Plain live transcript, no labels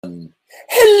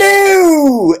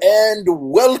Hello and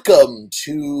welcome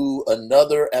to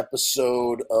another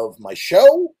episode of my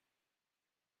show.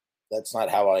 That's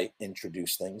not how I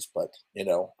introduce things, but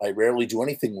I rarely do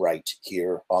anything right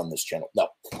here on this channel. No.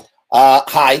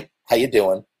 Hi, how you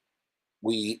doing?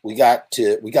 We got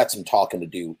some talking to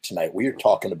do tonight. We are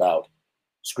talking about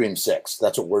Scream 6.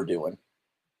 That's what we're doing.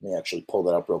 Let me actually pull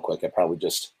that up real quick. I probably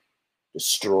just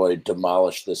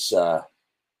demolished this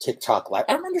TikTok live.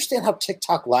 I don't understand how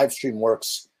TikTok live stream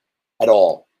works at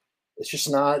all. It's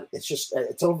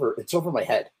over my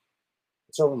head.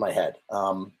 It's over my head.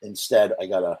 Instead, I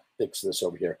gotta fix this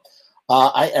over here.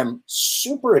 I am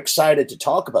super excited to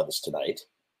talk about this tonight.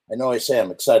 I know I say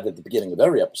I'm excited at the beginning of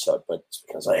every episode, but it's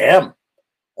because I am.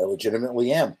 I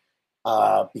legitimately am.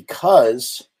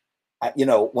 Because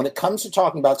when it comes to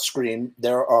talking about Scream,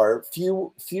 there are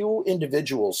few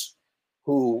individuals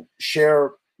who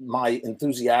share my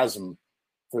enthusiasm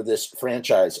for this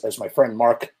franchise as my friend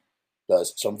Mark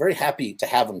does. So I'm very happy to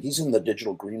have him. He's in the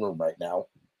digital green room right now.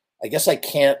 I guess I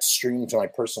can't stream to my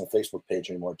personal Facebook page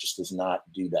anymore. It just does not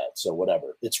do that. So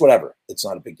whatever. It's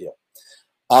not a big deal.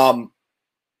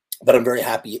 But I'm very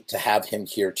happy to have him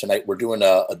here tonight. We're doing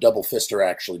a double fister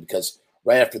actually, because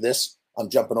right after this, I'm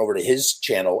jumping over to his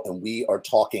channel and we are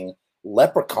talking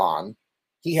Leprechaun.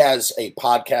 He has a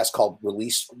podcast called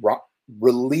Release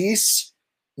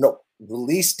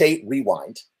Date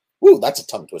Rewind. Ooh, that's a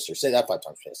tongue twister. Say that 5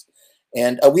 times fast.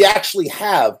 And we actually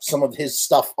have some of his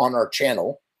stuff on our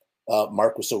channel.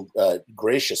 Mark was so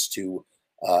gracious to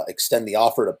extend the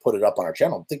offer to put it up on our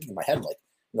channel. I'm thinking in my head, like,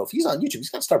 if he's on YouTube, he's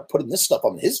got to start putting this stuff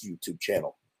on his YouTube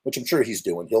channel, which I'm sure he's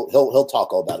doing. He'll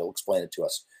talk all about it. He'll explain it to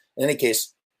us. In any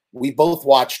case, we both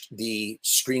watched the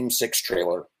Scream 6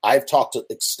 trailer. I've talked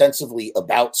extensively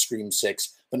about Scream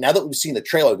 6, but now that we've seen the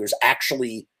trailer, there's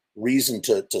actually reason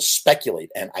to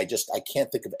speculate, and I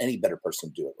can't think of any better person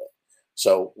to do it with.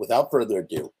 So without further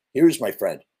ado, here's my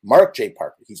friend Mark J.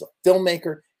 Parker. He's a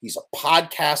filmmaker, he's a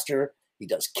podcaster, he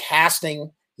does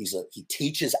casting, he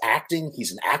teaches acting,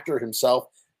 he's an actor himself.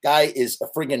 Guy is a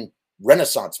friggin'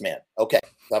 Renaissance man. Okay,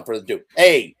 without further ado,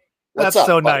 hey, what's up? That's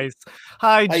so buddy? Nice.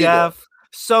 Hi, Jeff.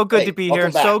 So good to be here.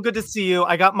 Back. So good to see you.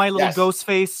 I got my little ghost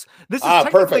face. This is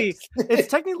technically it's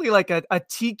technically like a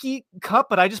tiki cup,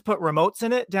 but I just put remotes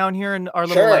in it down here in our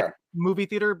little movie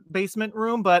theater basement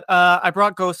room. But I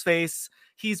brought Ghostface.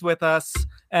 He's with us,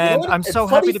 and I'm so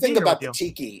happy to be here with you.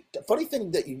 Tiki. The funny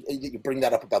thing that you bring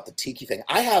that up about the tiki thing.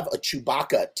 I have a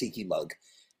Chewbacca tiki mug,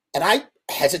 and I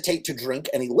hesitate to drink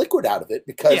any liquid out of it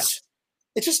because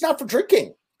it's just not for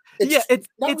drinking. It's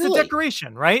really a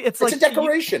decoration, right? It's like a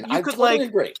decoration. You could totally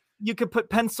agree. You could put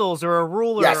pencils or a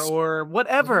ruler or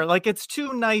whatever. Mm-hmm. Like it's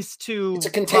too nice to. It's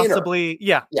a container. Possibly,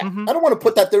 yeah. Mm-hmm. I don't want to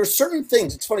put that. There are certain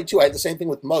things. It's funny too. I had the same thing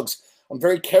with mugs. I'm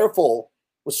very careful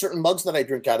with certain mugs that I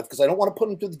drink out of because I don't want to put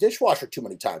them through the dishwasher too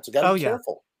many times. I got to be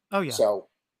careful. Oh yeah. So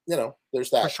there's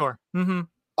that for sure. Mm-hmm.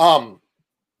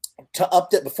 To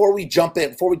update before we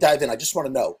dive in, I just want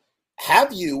to know: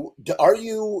 are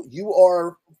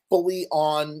you fully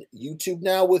on YouTube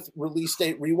now with Release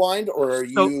Date Rewind, or are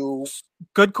you?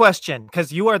 Good question,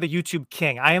 because you are the YouTube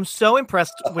king. I am so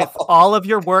impressed with all of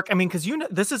your work. I mean, because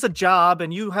this is a job,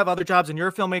 and you have other jobs, and you're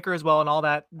a filmmaker as well, and all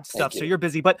that stuff. So you're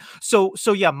busy, but so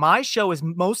yeah, my show is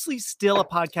mostly still a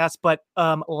podcast. But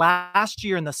last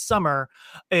year in the summer,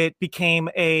 it became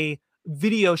a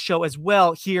video show as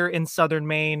well here in Southern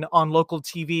Maine on local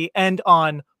TV and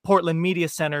on Portland Media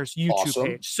Center's YouTube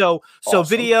page. So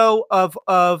video of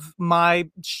my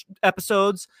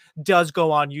episode does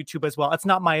go on YouTube as well. It's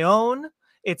not my own,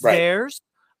 it's theirs.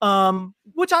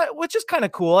 Which is kind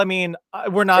of cool. I mean,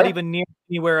 we're not even near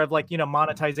anywhere of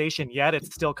monetization yet.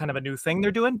 It's still kind of a new thing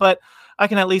they're doing, but I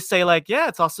can at least say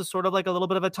it's also sort of like a little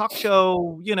bit of a talk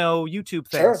show, YouTube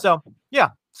thing.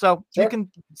 So you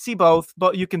can see both,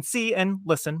 but you can see and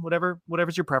listen,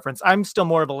 whatever's your preference. I'm still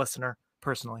more of a listener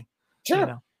personally.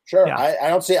 Sure. Yeah. I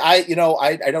don't see. I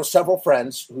know several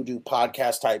friends who do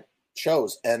podcast type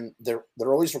shows, and they're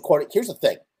always recording. Here's the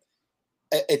thing: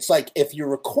 it's like if you're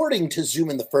recording to Zoom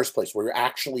in the first place, where you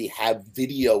actually have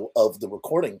video of the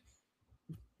recording.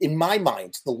 In my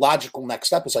mind, the logical next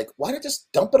step is why not just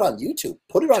dump it on YouTube?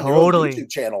 Put it on your own YouTube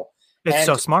channel. It's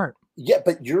so smart. Yeah,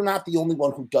 but you're not the only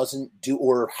one who doesn't do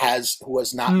who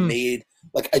has not made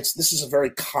this is a very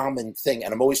common thing,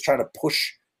 and I'm always trying to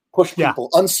push people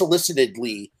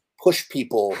unsolicitedly push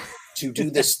people to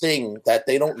do this thing that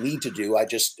they don't need to do. I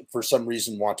just for some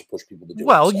reason want to push people to do it.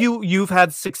 Well, you've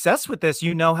had success with this.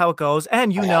 You know how it goes,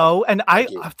 and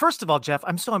first of all, Jeff,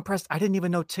 I'm so impressed. I didn't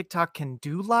even know TikTok can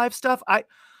do live stuff. I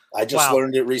just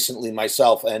learned it recently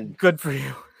myself, and good for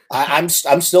you. I'm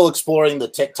still exploring the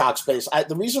TikTok space.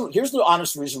 Here's the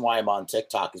honest reason why I'm on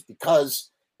TikTok is because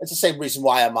it's the same reason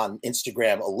why I'm on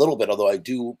Instagram a little bit, although I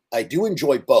do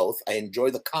enjoy both. I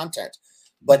enjoy the content,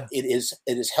 but it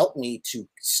has helped me to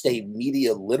stay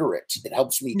media literate. It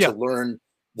helps me to learn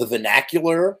the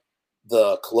vernacular,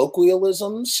 the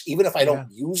colloquialisms, even if I don't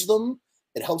use them.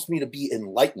 It helps me to be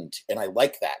enlightened, and I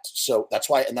like that. So that's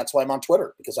why I'm on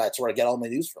Twitter, because that's where I get all my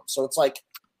news from. So it's like,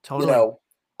 totally. You know,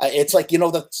 it's like, you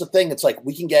know, that's the thing. It's like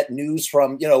we can get news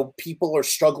from, you know, people are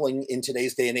struggling in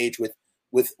today's day and age with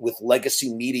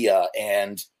legacy media,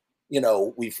 and you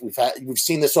know, we've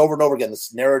seen this over and over again.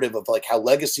 This narrative of like how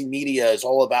legacy media is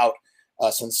all about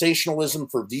sensationalism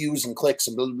for views and clicks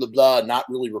and blah blah blah, not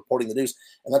really reporting the news.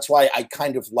 And that's why I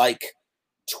kind of like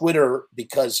Twitter,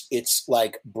 because it's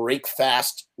like break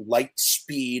fast, light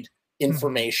speed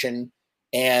information,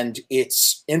 and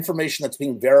it's information that's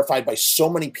being verified by so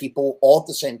many people all at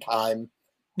the same time,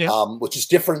 which is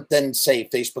different than, say,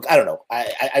 Facebook. I don't know.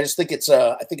 I just think it's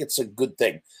a good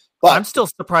thing. But I'm still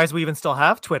surprised we even still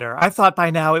have Twitter. I thought by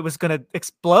now it was going to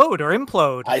explode or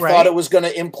implode. I thought it was going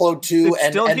to implode too. It's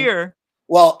still here.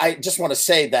 Well, I just want to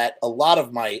say that a lot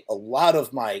of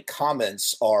my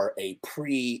comments are a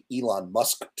pre-Elon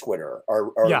Musk Twitter,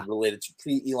 are related to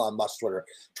pre-Elon Musk Twitter.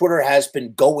 Twitter has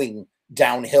been going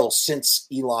downhill since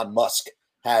Elon Musk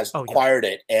has acquired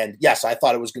it. And yes, I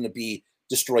thought it was going to be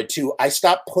destroyed too. I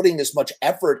stopped putting as much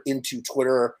effort into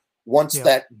Twitter once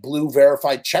that blue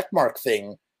verified checkmark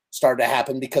thing started to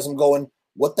happen, because I'm going,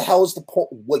 what the hell is the point?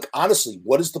 Like, honestly,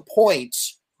 what is the point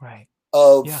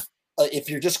of if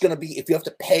you're just going to be, if you have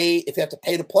to pay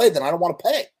to play, then I don't want to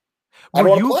pay. I don't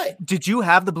want to play. Did you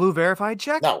have the blue verified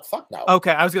check? No, fuck no.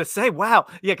 Okay, I was going to say, wow.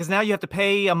 Yeah, because now you have to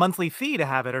pay a monthly fee to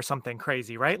have it or something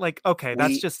crazy, right? Like, okay,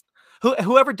 that's just,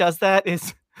 whoever does that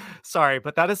is, sorry,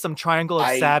 but that is some Triangle of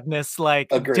Sadness, like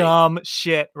dumb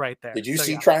shit right there. Did you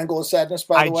see Triangle of Sadness,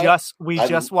 by the way? We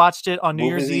just watched it on New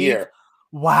Year's Eve.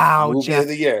 Wow, movie Jeff. of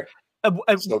the year.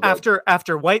 So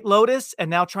after White Lotus and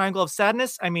now Triangle of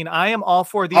Sadness, I mean, I am all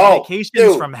for these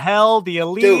vacations from hell, the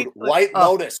elite. Dude, White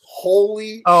Lotus.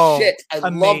 Holy shit. I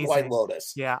love White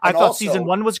Lotus. Yeah, I thought season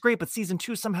 1 was great, but season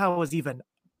 2 somehow was even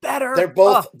better. They're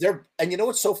both, and you know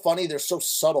what's so funny? They're so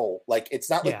subtle. Like, it's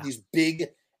not like these big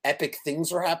epic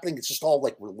things are happening. It's just all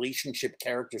like relationship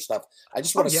character stuff. I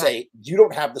just want to say, you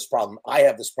don't have this problem. I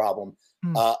have this problem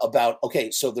about,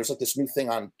 so there's like this new thing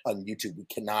on YouTube. We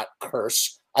cannot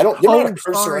curse. You're not a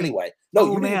cursor anyway.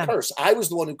 No, you didn't curse. I was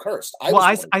the one who cursed.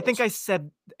 I think I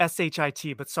said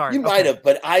SHIT, but sorry. You might have,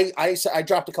 but I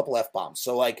dropped a couple F-bombs.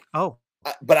 So like,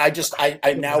 but I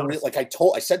now really, like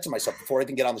I said to myself before I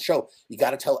even get on the show, you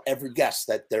got to tell every guest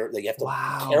that they have to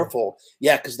be careful.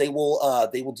 Yeah. Cause they will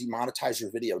demonetize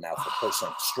your video now for cursing.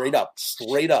 Straight up.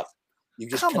 You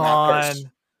just cannot curse.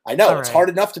 I know it's hard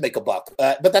enough to make a buck.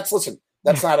 But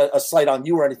that's not a slight on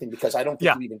you or anything, because I don't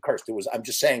think you even cursed. I'm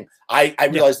just saying, I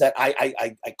realized that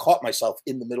I caught myself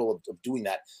in the middle of doing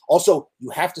that. Also, you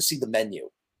have to see the menu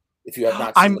if you have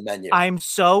not seen the menu. I'm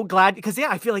so glad, because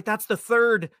I feel like that's the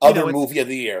third movie of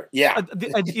the year. Yeah.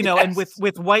 And with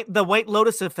the White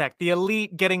Lotus effect, the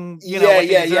elite getting,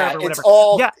 it's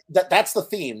all, that's the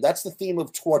theme. That's the theme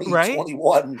of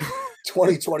 2021,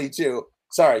 2022.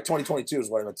 Sorry, 2022 is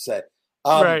what I meant to say.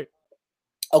 Right.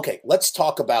 Okay, let's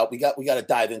talk about, we got to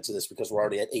dive into this because we're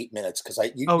already at 8 minutes. Because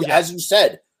as you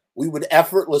said, we would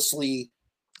effortlessly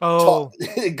talk,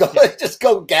 just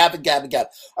go gab and gab and gab.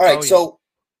 All right, so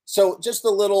just a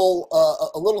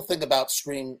little thing about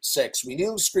Scream 6. We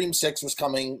knew Scream 6 was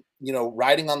coming,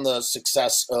 riding on the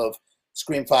success of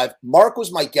Scream 5. Mark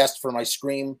was my guest for my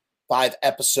Scream 5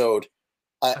 episode.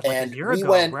 And we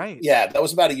went, that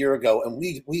was about a year ago. And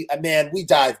we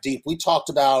dived deep. We talked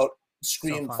about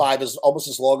Scream 5 is almost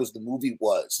as long as the movie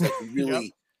was. Like, we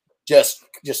really just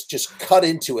cut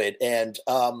into it. And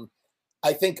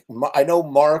I know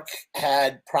Mark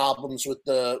had problems with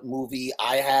the movie.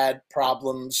 I had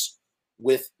problems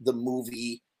with the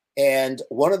movie. And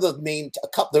one of the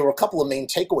there were a couple of main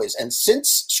takeaways. And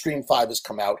since Scream 5 has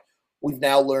come out, we've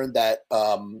now learned that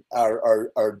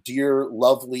our dear,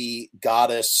 lovely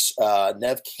goddess,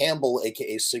 Neve Campbell,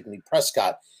 aka Sigourney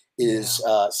Prescott, is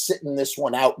sitting this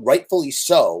one out, rightfully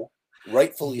so.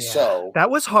 So that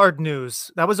was hard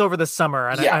news. That was over the summer,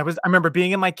 and I remember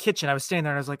being in my kitchen. I was standing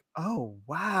there, and I was like, "Oh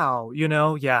wow,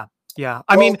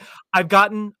 I mean, I've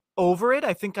gotten over it.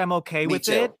 I think I'm okay with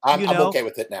it. I'm okay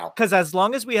with it now, because as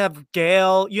long as we have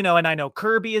Gail, and I know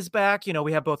Kirby is back.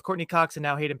 We have both Courtney Cox and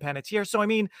now Hayden Panettiere. So I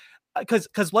mean,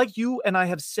 because like you and I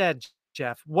have said,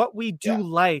 Jeff, what we do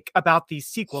like about these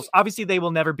sequels, obviously they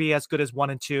will never be as good as 1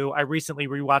 and 2. I recently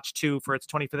rewatched 2 for its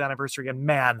 25th anniversary, and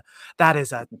man, that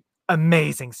is a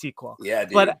amazing sequel. Yeah,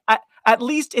 dude. But at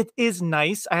least it is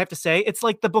nice, I have to say. It's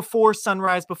like the before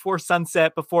sunrise, before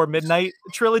sunset, before midnight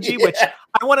trilogy, which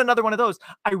I want another one of those.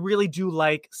 I really do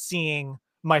like seeing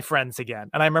my friends again.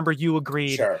 And I remember you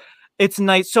agreed. Sure. It's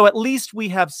nice. So at least we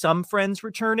have some friends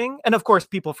returning. And of course,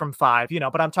 people from 5,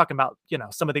 but I'm talking about,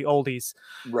 some of the oldies.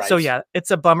 Right. So yeah, it's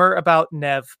a bummer about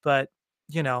Nev, but,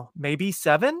 maybe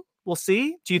 7? We'll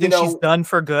see. Do you think she's done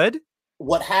for good?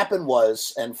 What happened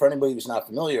was, and for anybody who's not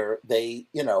familiar, they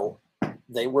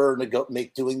were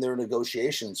doing their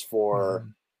negotiations for,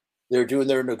 they're doing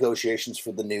their negotiations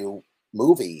for the new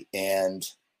movie, and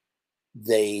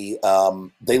they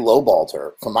lowballed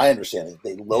her. From my understanding,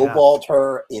 they lowballed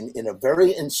her in a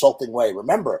very insulting way.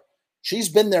 Remember, she's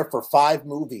been there for 5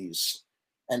 movies,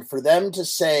 and for them to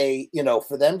say,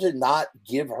 for them to not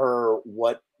give her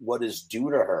what is due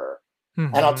to her.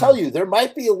 And I'll tell you, there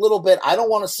might be a little bit, I don't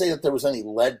want to say that there was any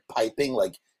lead piping,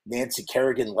 like Nancy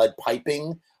Kerrigan lead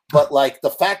piping, but like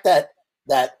the fact that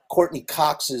Courtney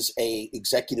Cox is a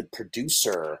executive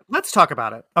producer. Let's talk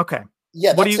about it. Okay.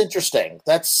 Yeah, that's interesting.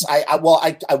 That's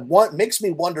makes me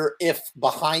wonder if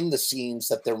behind the scenes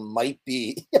that there might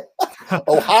be.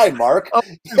 Oh, hi, Mark. Oh,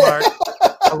 Mark.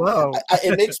 Hello.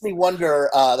 It makes me wonder.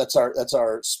 That's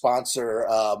our sponsor,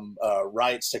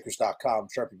 riotstickers.com,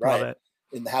 Sharpie Riot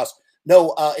in the house.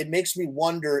 No, it makes me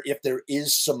wonder if there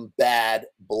is some bad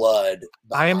blood.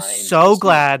 I am so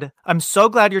glad. I'm so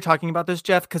glad you're talking about this,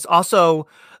 Jeff, because also,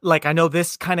 like, I know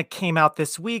this kind of came out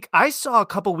this week. I saw a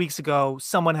couple weeks ago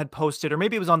someone had posted, or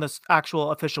maybe it was on this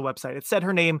actual official website. It said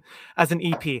her name as an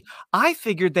EP. I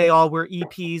figured they all were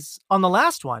EPs on the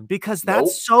last one because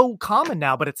that's so common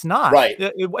now, but it's not. Right.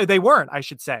 They weren't, I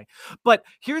should say. But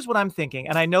here's what I'm thinking.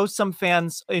 And I know some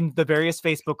fans in the various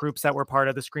Facebook groups that were part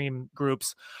of the Scream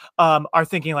groups are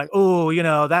thinking like,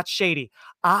 oh, that's shady.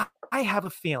 I have a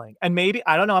feeling, and maybe,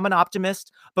 I don't know, I'm an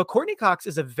optimist, but Courtney Cox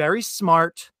is a very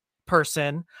smart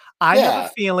person. I have a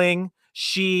feeling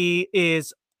she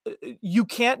is, you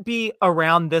can't be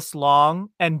around this long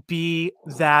and be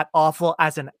that awful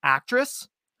as an actress.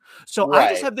 So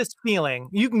I just have this feeling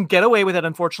you can get away with it,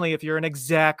 unfortunately, if you're an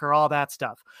exec or all that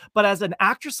stuff. But as an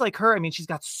actress like her, I mean, she's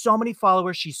got so many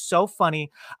followers. She's so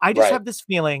funny. I just have this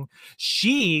feeling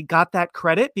she got that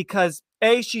credit because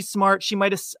she's smart. She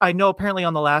might have, I know apparently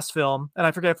on the last film, and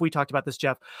I forget if we talked about this,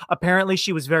 Jeff, apparently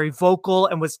she was very vocal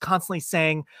and was constantly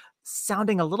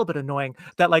sounding a little bit annoying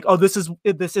that like, oh, this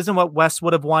isn't what Wes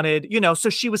would have wanted, so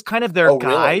she was kind of their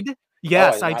guide. Really?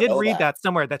 Yes, I did read that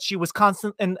somewhere, that she was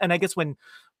constant. And I guess when,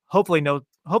 hopefully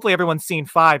everyone's seen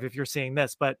 5 if you're seeing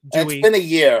this, but it's been a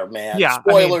year, man. Yeah.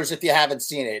 Spoilers if you haven't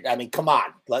seen it. I mean, come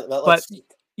on. But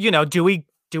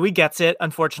Dewey gets it,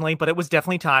 unfortunately, but it was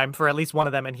definitely time for at least one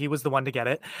of them, and he was the one to get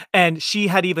it. And she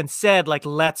had even said, like,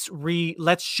 let's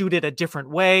shoot it a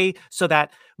different way so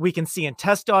that we can see and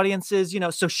test audiences,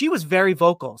 so she was very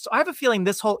vocal. So I have a feeling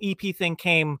this whole EP thing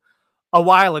came a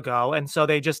while ago, and so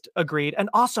they just agreed. And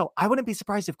also, I wouldn't be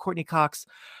surprised if Courtney Cox,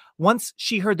 once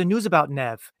she heard the news about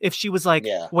Nev, if she was like,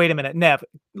 wait a minute, Nev,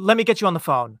 let me get you on the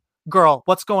phone. Girl,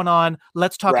 what's going on?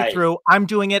 Let's talk it through. I'm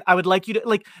doing it. I would like you to,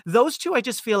 like, those two, I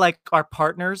just feel like are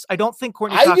partners. I don't think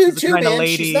Courtney Cox is the kind of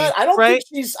lady. She's not, I don't think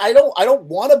she's, I don't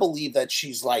want to believe that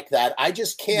she's like that. I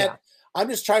just can't. I'm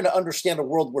just trying to understand a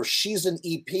world where she's an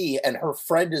EP and her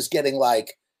friend is getting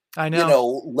like, I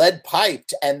know, lead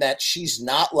piped, and that she's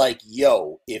not like,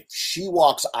 yo, if she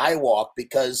walks, I walk,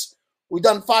 because we've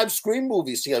done 5 Scream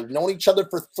movies together. We've known each other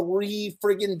for 3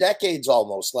 friggin' decades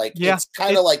almost. Like, it's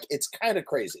kind of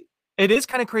crazy. It is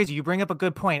kind of crazy. You bring up a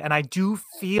good point. And I do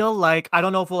feel like, I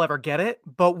don't know if we'll ever get it,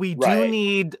 but we do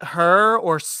need her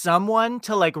or someone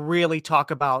to like really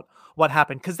talk about what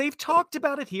happened, because they've talked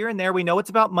about it here and there. We know it's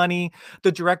about money.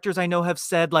 The directors I know have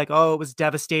said like, oh, it was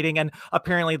devastating. And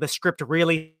apparently the script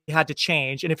really had to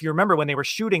change. And if you remember when they were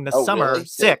shooting the summer really?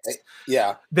 6,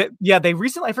 they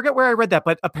recently, I forget where I read that,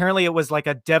 but apparently it was like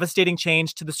a devastating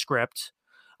change to the script.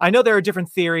 I know there are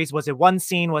different theories. Was it 1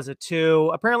 scene? Was it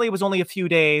 2? Apparently it was only a few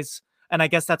days. And I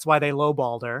guess that's why they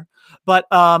lowballed her. But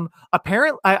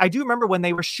apparently, I do remember when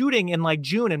they were shooting in like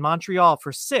June in Montreal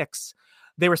for 6,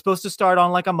 they were supposed to start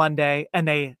on like a Monday, and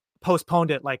they postponed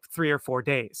it like 3 or 4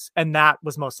 days. And that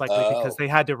was most likely because they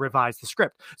had to revise the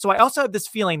script. So I also have this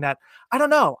feeling that, I don't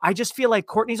know, I just feel like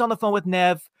Courtney's on the phone with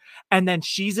Nev, and then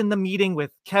she's in the meeting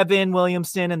with Kevin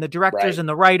Williamson and the directors and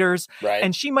the writers.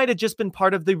 And she might have just been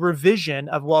part of the revision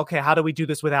of, well, okay, how do we do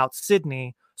this without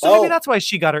Sydney? So maybe that's why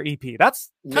she got her EP. That's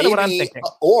kind of what I'm thinking.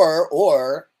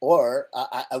 Or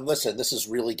listen, this is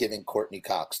really giving Courtney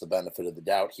Cox the benefit of the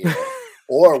doubt here.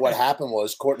 Or what happened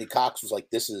was Courtney Cox was like,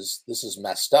 this is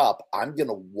messed up. I'm going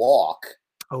to walk.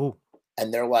 Oh.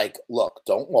 And they're like, look,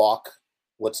 don't walk.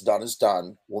 what's done is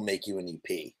done. We'll make you an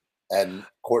EP. And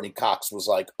Courtney Cox was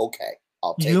like, okay,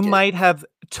 I'll take it. You might have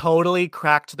totally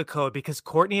cracked the code because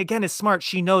Courtney, again, is smart.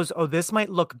 She knows, oh, this might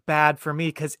look bad for me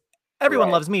because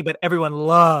everyone loves me, but everyone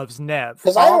loves Nev.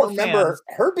 Because I don't remember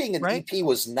her being an right? EP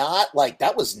was not like,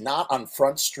 that was not on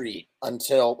Front Street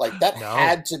until like that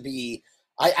had to be.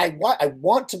 I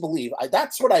want to believe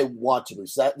that's what I want to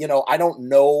believe. That, you know, I don't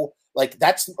know, like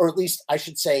that's, or at least I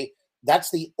should say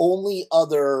that's the only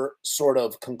other sort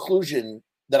of conclusion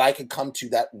that I could come to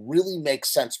that really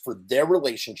makes sense for their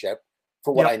relationship,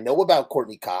 for what I know about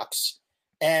Courtney Cox,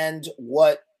 and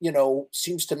what, you know,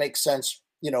 seems to make sense,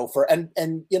 you know, for, and,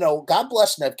 you know, God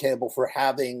bless Nev Campbell for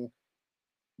having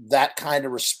that kind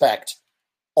of respect.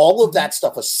 All of that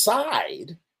stuff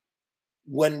aside,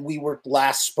 when we were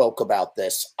last spoke about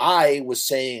this, I was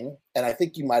saying, and I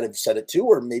think you might have said it too,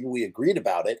 or maybe we agreed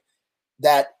about it,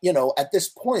 that, you know, at this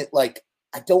point, like,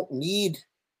 I don't need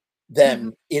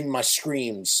them in my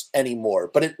screams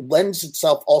anymore. But it lends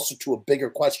itself also to a bigger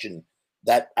question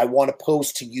that I want to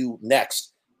pose to you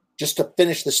next, just to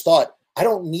finish this thought. I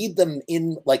don't need them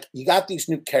in, like, you got these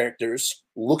new characters.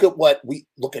 Look at what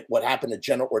happened to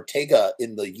Jenna Ortega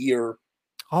in the year.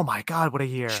 Oh my God, what a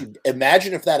year.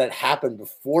 Imagine if that had happened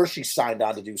before she signed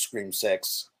on to do Scream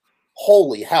 6.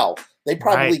 Holy hell. They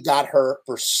probably got her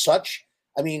for such,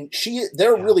 I mean,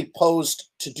 they're really posed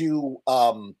to do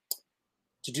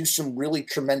some really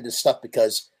tremendous stuff,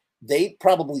 because they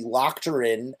probably locked her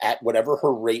in at whatever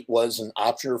her rate was and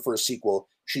optioned her for a sequel.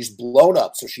 She's blown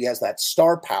up, so she has that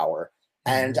star power.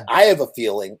 And I have a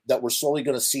feeling that we're slowly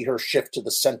going to see her shift to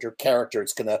the center character.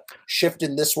 It's going to shift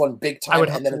in this one big time,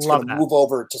 and then it's going to move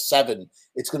over to 7.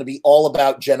 It's going to be all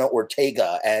about Jenna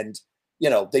Ortega, and, you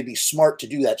know, they'd be smart to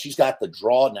do that. She's got the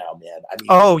draw now, man.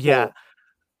 I mean,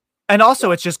 and also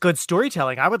it's just good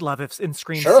storytelling. I would love if in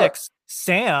Scream 6,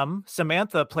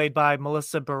 Samantha, played by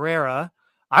Melissa Barrera,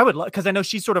 I would love, because I know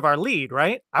she's sort of our lead,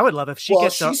 right? I would love if she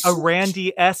gets a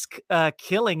Randy-esque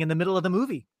killing in the middle of the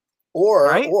movie.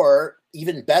 Or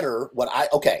even better,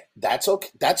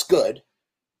 that's good.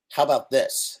 How about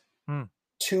this?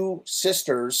 2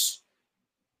 sisters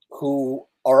who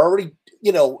are already,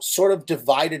 you know, sort of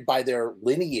divided by their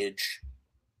lineage,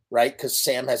 right? Because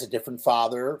Sam has a different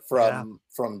father from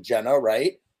Jenna,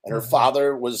 right? And her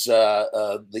father was one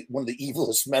of the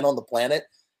evilest men on the planet.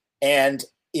 And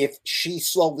if she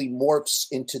slowly morphs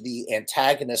into the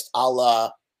antagonist a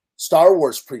la Star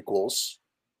Wars prequels,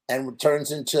 and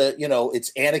turns into, you know,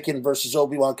 it's Anakin versus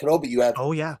Obi-Wan Kenobi. You have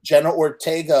Jenna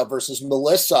Ortega versus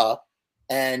Melissa,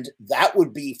 and that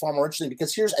would be far more interesting,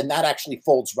 because and that actually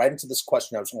folds right into this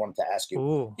question I was wanting to ask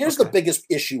you. Here's the biggest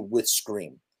issue with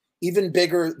Scream, even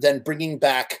bigger than bringing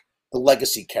back the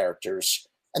legacy characters.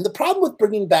 And the problem with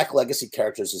bringing back legacy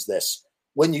characters is this: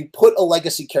 when you put a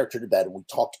legacy character to bed, and we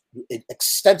talked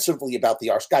extensively about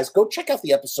the arcs, guys, go check out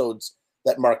the episodes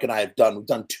that Mark and I have done. We've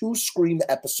done 2 Scream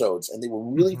episodes, and they were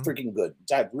really freaking good.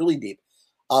 Dived really deep.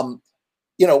 You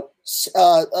know,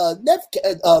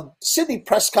 Sidney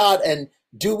Prescott and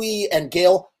Dewey and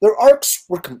Gail, their arcs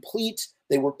were complete.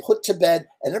 They were put to bed,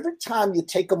 and every time you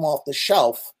take them off the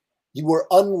shelf, you were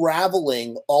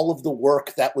unraveling all of the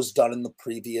work that was done in the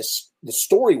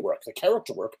story work, the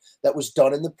character work that was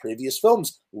done in the previous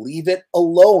films. Leave it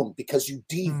alone, because you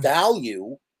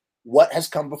devalue what has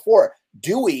come before.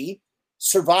 Dewey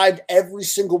survived every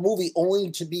single movie only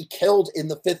to be killed in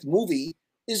the 5th movie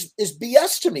is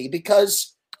BS to me,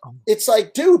 because it's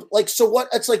like, dude, like, so what?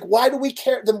 It's like, why do we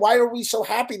care? Then why are we so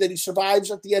happy that he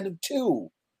survives at the end of 2?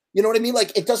 You know what I mean?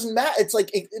 Like, it doesn't matter. It's like,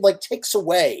 it like takes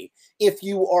away if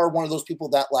you are one of those people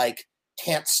that like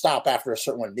can't stop after a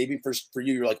certain one. Maybe for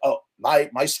you, you're like, oh,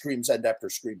 my Screams end after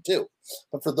Scream 2.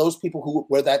 But for those people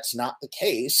where that's not the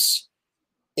case,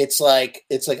 it's like,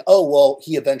 oh, well,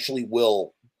 he eventually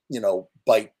will, you know,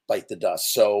 bite the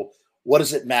dust. So what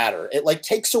does it matter? It like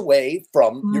takes away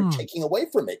from, you're taking away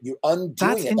from it. You're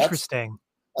undoing it. That's interesting.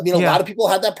 I mean, a lot of people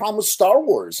had that problem with Star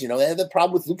Wars. You know, they had that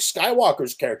problem with Luke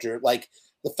Skywalker's character. Like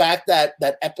the fact that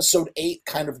episode 8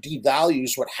 kind of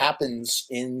devalues what happens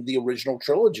in the original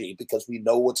trilogy, because we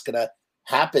know what's going to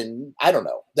happen. I don't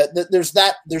know. There's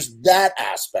that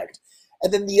aspect.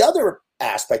 And then the other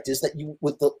aspect is that you,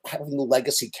 with having the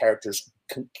legacy characters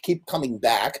keep coming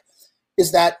back,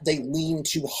 is that they lean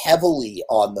too heavily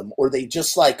on them, or they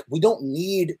just like, we don't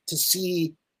need to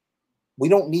see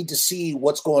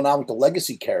what's going on with the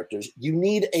legacy characters. You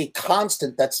need a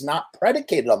constant that's not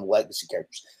predicated on the legacy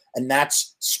characters. And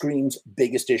that's Scream's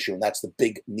biggest issue. And that's the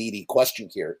big meaty question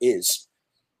here, is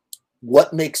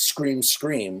what makes Scream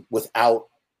Scream without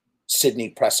Sidney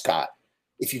Prescott?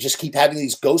 If you just keep having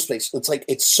these ghost faces, it's like,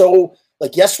 it's so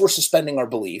like, yes, we're suspending our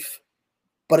belief,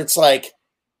 but it's like,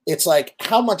 it's like,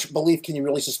 how much belief can you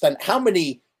really suspend? How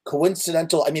many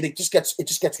coincidental? I mean, it just gets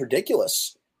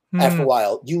ridiculous after a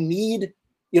while. You need,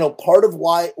 part of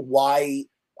why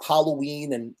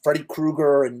Halloween and Freddy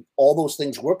Krueger and all those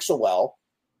things work so well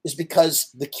is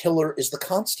because the killer is the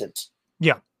constant.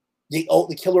 Yeah.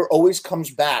 The killer always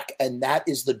comes back, and that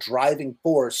is the driving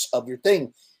force of your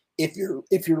thing. If your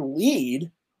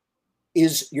lead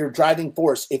is your driving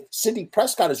force, if Sidney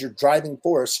Prescott is your driving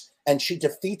force and she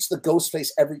defeats the Ghostface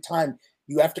every time,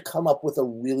 you have to come up with a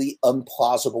really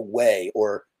implausible way,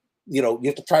 or you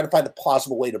have to try to find a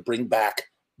plausible way to bring back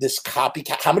this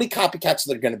copycat. How many copycats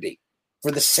are there going to be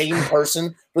for the same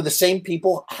person, for the same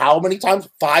people? How many times?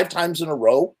 5 times in a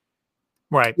row?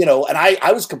 Right. And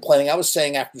I was complaining. I was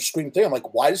saying after Scream 3, I'm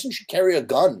like, why doesn't she carry a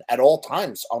gun at all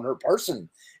times on her person?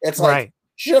 It's like,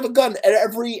 she should have a gun at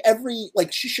every,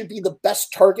 like, she should be the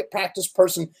best target practice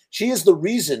person. She is the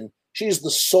reason. She is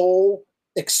the sole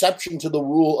exception to the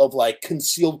rule of, like,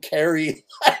 concealed carry,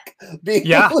 like, being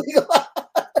illegal.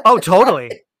 Oh,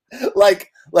 totally. like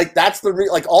that's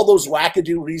like all those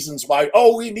wackadoo reasons why,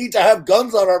 we need to have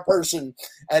guns on our person,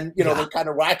 and they're kind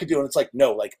of wackadoo, and it's like,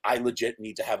 no, like, I legit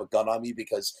need to have a gun on me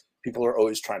because people are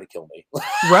always trying to kill me.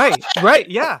 right,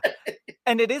 yeah.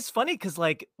 And it is funny because,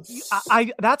 like,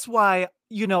 I that's why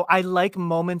I like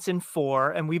moments in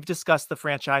 4, and we've discussed the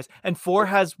franchise, and 4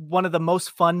 has one of the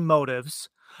most fun motives,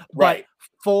 but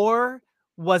 4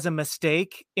 was a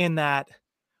mistake in that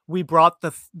we brought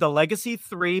the Legacy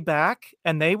 3 back,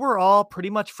 and they were all pretty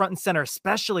much front and center,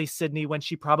 especially Sydney, when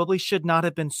she probably should not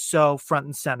have been so front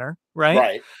and center,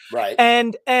 right? Right.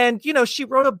 And she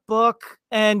wrote a book,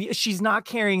 and she's not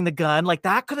carrying the gun. Like,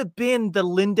 that could have been the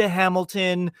Linda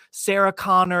Hamilton, Sarah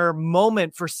Connor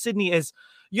moment for Sydney, as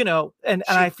and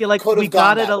I feel like we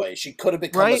got it way. She could have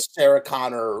become a Sarah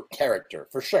Connor character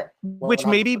for sure, 100%. Which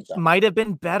maybe might have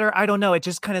been better. I don't know. It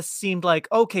just kind of seemed like,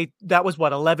 okay, that was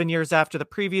 11 years after the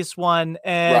previous one,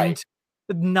 and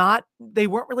they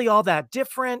weren't really all that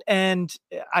different. And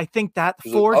I think that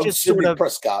 4 just sort of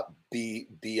Prescott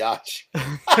biatch.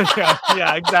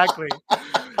 yeah, exactly.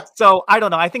 So I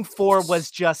don't know. I think 4 was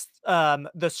just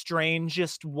the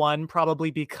strangest one,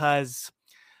 probably because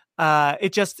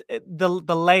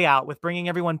the layout with bringing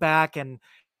everyone back and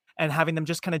having them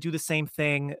just kind of do the same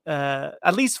thing.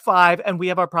 At least 5, and we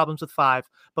have our problems with 5,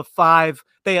 but 5,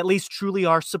 they at least truly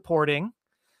are supporting,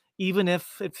 even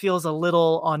if it feels a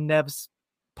little on Nev's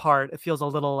part. It feels a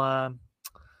little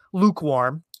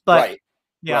lukewarm, but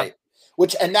right.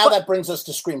 That brings us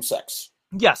to Scream 6.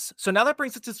 Yes. So now that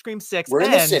brings us to Scream 6. We're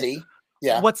in the city.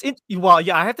 Yeah.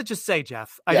 I have to just say,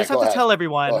 Jeff, I just have to tell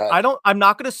everyone, I'm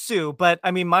not going to sue, but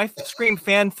I mean, my Scream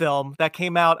fan film that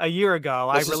came out a year ago,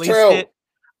 I released it,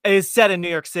 is set in New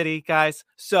York City, guys.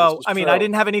 So, I mean, I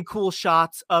didn't have any cool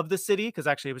shots of the city because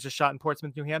actually it was just shot in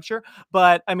Portsmouth, New Hampshire.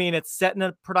 But I mean, it's set in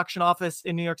a production office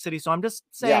in New York City. So I'm just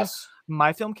saying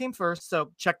my film came first.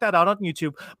 So check that out on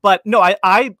YouTube. But no,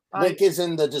 link is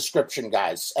in the description,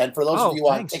 guys. And for those of you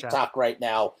on TikTok Jeff. Right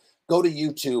now, go to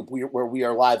YouTube where we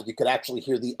are live. You could actually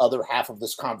hear the other half of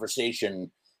this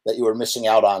conversation that you were missing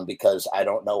out on, because I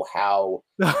don't know how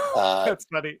That's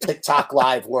funny. TikTok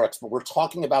live works, but we're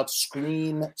talking about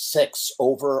Scream 6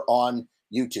 over on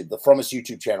YouTube, the Frumess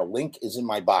YouTube channel. Link is in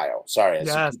my bio. Sorry, I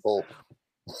see people.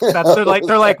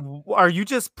 They're like, are you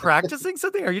just practicing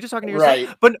something? Are you just talking to yourself?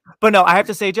 Right. But no, I have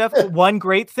to say, Jeff, one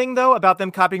great thing though about them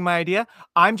copying my idea,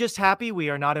 I'm just happy we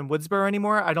are not in Woodsboro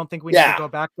anymore. I don't think we need to go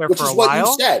back there for a while.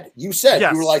 Which is what you said.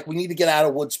 You were like, we need to get out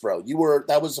of Woodsboro.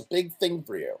 That was a big thing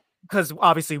for you. Because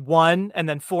obviously 1 and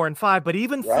then 4 and 5, but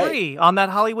even 3 on that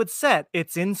Hollywood set,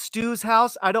 it's in Stu's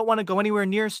house. I don't want to go anywhere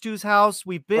near Stu's house.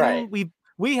 We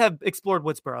have explored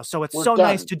Woodsboro, so it's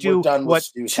nice to do what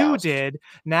 2 did.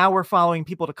 Now we're following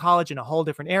people to college in a whole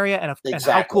different area, and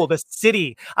how cool the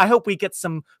city. I hope we get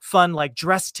some fun, like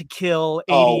Dress to Kill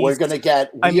 80s. Oh,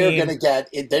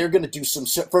 they're gonna do some.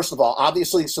 First of all,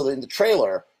 obviously, so in the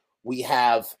trailer we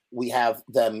have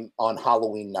them on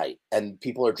Halloween night, and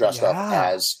people are dressed up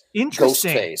as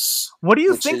Ghostface. What do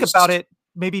you think about it?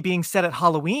 Maybe being set at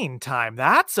Halloween time.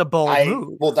 That's a bold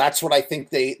move. Well, that's what I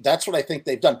think they've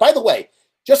done. By the way,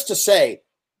 just to say,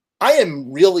 I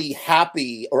am really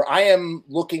happy, or I'm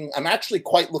actually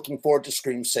quite looking forward to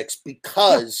Scream 6,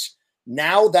 because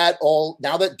now that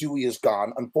Dewey is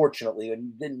gone, unfortunately,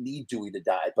 and didn't need Dewey to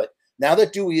die, but now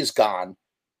that Dewey is gone,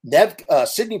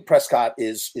 Sidney Prescott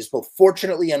is both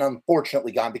fortunately and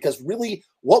unfortunately gone, because really,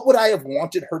 what would I have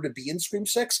wanted her to be in Scream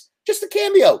 6? Just a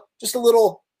cameo, just a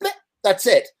little, that's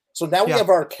it. So now we have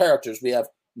our characters. We have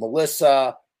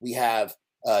Melissa, we have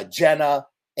Jenna,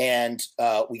 and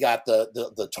we got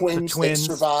the twins. They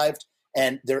survived,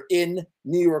 and they're in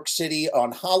New York City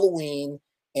on Halloween,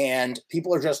 and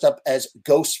people are dressed up as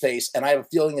Ghostface, and I have a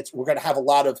feeling we're going to have a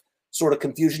lot of sort of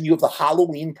confusion. You have the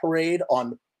Halloween parade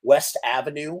on West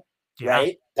Avenue,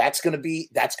 right? That's going to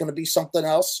be something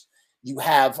else. You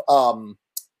have,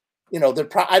 you know,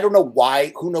 I don't know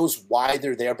why, who knows why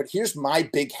they're there, but here's my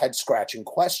big head scratching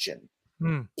question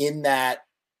in that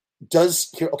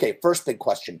first big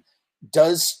question.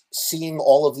 Does seeing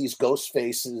all of these ghost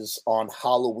faces on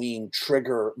Halloween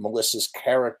trigger Melissa's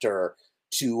character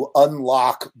to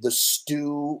unlock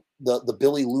the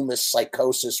Billy Loomis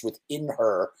psychosis within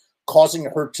her, causing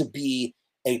her to be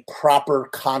a proper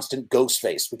constant ghost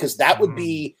face? Because that would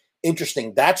be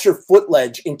interesting. That's your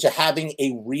footledge into having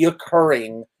a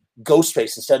reoccurring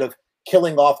Ghostface instead of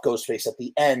killing off Ghostface at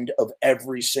the end of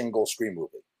every single Scream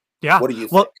movie. Yeah. What do you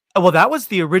think? Well, that was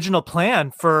the original plan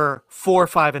for 4,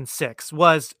 5, and 6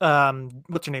 was,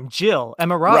 what's her name? Jill,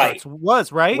 Emma Roberts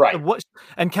was, right?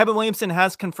 And Kevin Williamson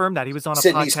has confirmed that. He was on a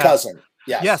Sydney's podcast. Cousin.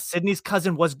 Yes, Sydney's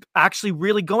cousin was actually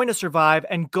really going to survive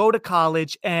and go to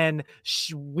college, and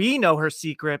we know her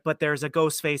secret, but there's a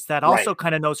ghost face that also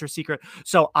kind of knows her secret.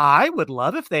 So I would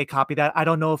love if they copy that. I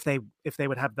don't know if they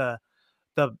would have the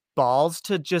balls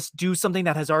to just do something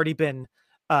that has already been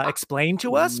explained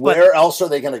to us. Where else are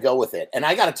they going to go with it? And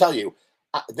I got to tell you,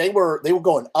 they were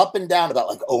going up and down about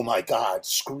like, oh my God,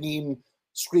 Scream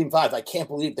 5. I can't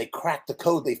believe they cracked the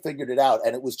code. They figured it out.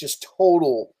 And it was just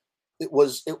total. It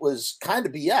was kind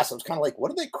of BS. I was kind of like, what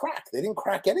did they crack? They didn't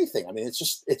crack anything. I mean, it's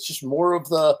just more of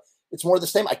the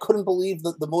same. I couldn't believe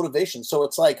the motivation. So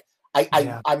it's like,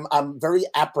 I'm very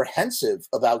apprehensive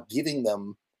about giving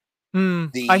them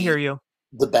I hear you.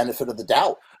 The benefit of the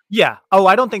doubt. Yeah. Oh,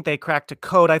 I don't think they cracked a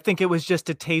code. I think it was just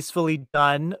a tastefully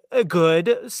done,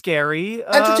 good, scary,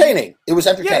 entertaining. It was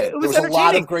entertaining. Yeah, there was a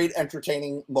lot of great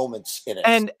entertaining moments in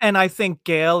it. And I think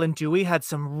Gail and Dewey had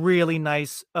some really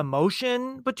nice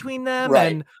emotion between them.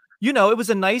 Right. And, you know, it was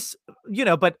a nice, you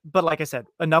know, but like I said,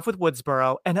 enough with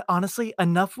Woodsboro, and honestly,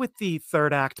 enough with the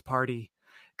third act party.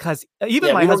 Because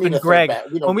even my husband Greg,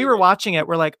 when we were watching it,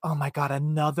 we're like, oh my God,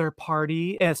 another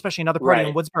party, and especially another party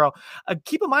in Woodsboro.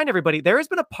 Keep in mind, everybody, there has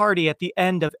been a party at the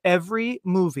end of every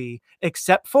movie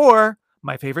except for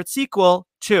my favorite sequel,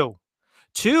 2.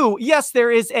 Yes,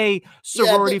 there is a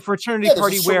sorority fraternity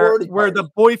party where the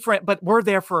boyfriend, but we're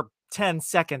there for 10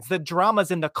 seconds. The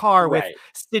drama's in the car with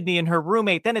Sydney and her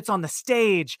roommate. Then it's on the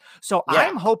stage. So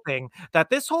I'm hoping that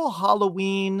this whole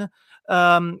Halloween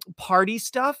party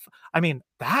stuff, I mean,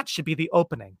 that should be the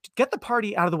opening. Get the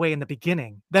party out of the way in the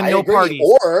beginning, then no parties.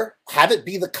 Or have it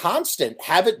be the constant.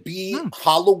 Have it be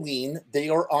Halloween. They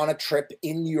are on a trip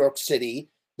in New York City.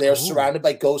 They are surrounded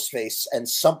by Ghostface, and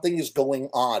something is going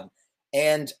on.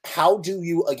 And how do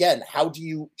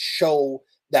you show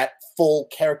that full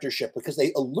charactership? Because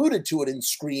they alluded to it in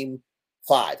Scream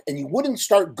 5, and you wouldn't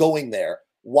start going there.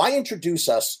 Why introduce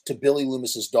us to Billy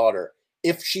Loomis's daughter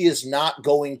if she is not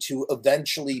going to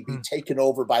eventually be taken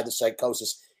over by the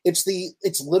psychosis?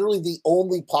 It's literally the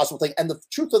only possible thing. And the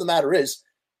truth of the matter is,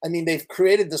 I mean, they've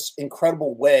created this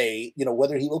incredible way, you know,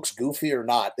 whether he looks goofy or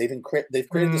not, they've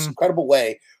created this incredible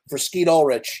way for Skeet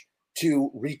Ulrich to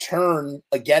return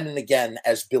again and again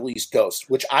as Billy's ghost,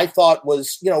 which I thought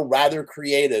was, you know, rather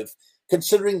creative,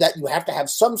 considering that you have to have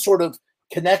some sort of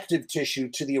connective tissue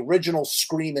to the original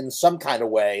Scream in some kind of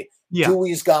way.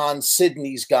 Dewey's gone,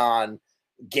 Sydney's gone,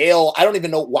 Gail, I don't even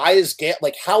know why is Gail,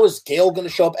 like, how is Gail going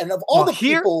to show up? And of all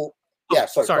people,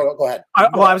 sorry. Go ahead. I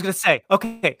was going to say,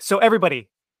 okay, so everybody,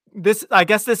 I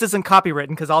guess this isn't copywritten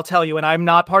because I'll tell you, and I'm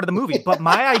not part of the movie, but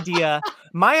my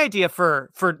idea for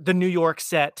the New York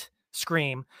set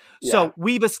Scream. So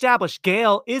we've established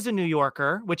Gail is a New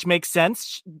Yorker, which makes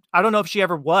sense. I don't know if she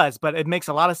ever was, but it makes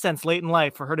a lot of sense late in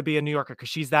life for her to be a New Yorker because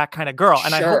she's that kind of girl.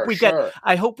 And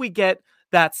I hope we get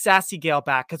that sassy Gail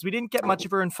back, because we didn't get much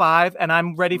of her in 5, and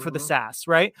I'm ready for the sass,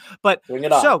 right? But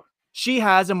so she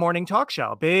has a morning talk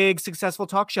show, a big successful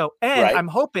talk show, and I'm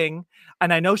hoping,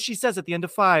 and I know she says at the end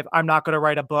of 5, I'm not going to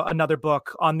write another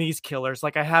book on these killers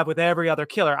like I have with every other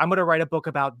killer. I'm going to write a book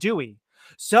about Dewey.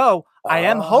 So I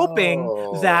am hoping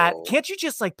that, can't you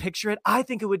just like picture it? I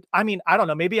think it would, I mean, I don't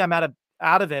know, maybe I'm out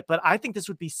of it, but I think this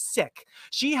would be sick.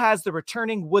 She has the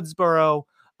returning Woodsboro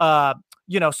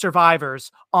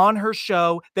survivors on her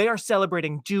show. They are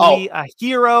celebrating Dewey, a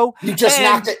hero. You just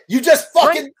knocked it. You just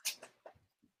fucking.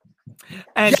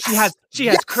 And she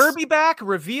has Kirby back.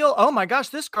 Reveal. Oh my gosh,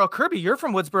 this girl Kirby, you're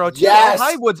from Woodsboro too. Yes. Oh,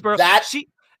 hi Woodsboro.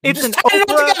 It's an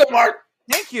Oprah.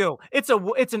 Thank you. It's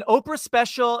an Oprah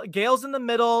special. Gail's in the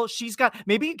middle.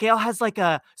 Maybe Gail has like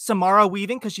a Samara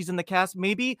Weaving because she's in the cast.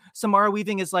 Maybe Samara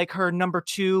Weaving is like her number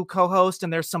 2 co-host,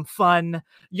 and there's some fun,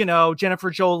 Jennifer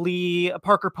Jolie,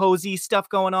 Parker Posey stuff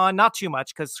going on. Not too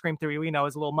much because Scream 3 we know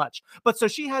is a little much. But so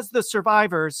she has the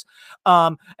survivors,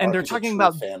 and they're talking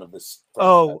about. Fan of this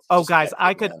Guys,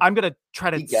 I'm gonna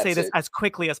try to say this as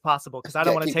quickly as possible because I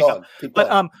don't want to take up.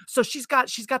 But so she's got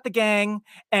the gang,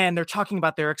 and they're talking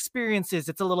about their experiences.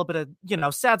 It's a little bit of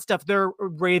sad stuff. They're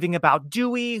raving about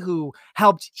Dewey, who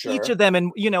helped each of them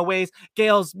in ways.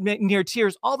 Gail's near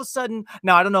tears. All of a sudden,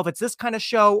 now I don't know if it's this kind of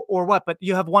show or what, but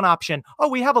you have one option. Oh,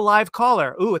 we have a live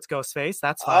caller. Ooh, it's Ghostface.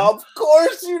 That's fun. Of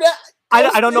course,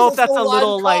 I don't know if that's a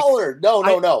little caller.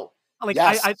 No. Like,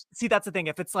 yes. I see, that's the thing.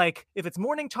 If it's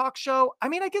morning talk show, I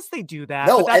mean, I guess they do that.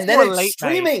 No, but and then it's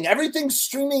streaming. Night. Everything's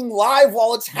streaming live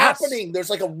while it's happening.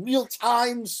 There's like a real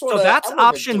time sort of. So that's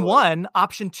option 1.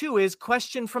 Option 2 is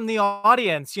question from the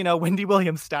audience. Wendy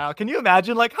Williams style. Can you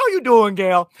imagine? Like, how you doing,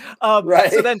 Gail?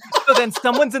 Right. So then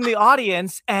someone's in the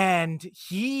audience, and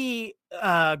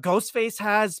Ghostface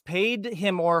has paid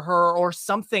him or her or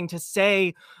something to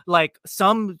say like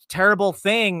some terrible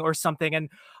thing or something,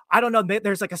 and I don't know,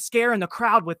 there's like a scare in the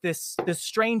crowd with this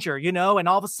stranger, and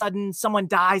all of a sudden someone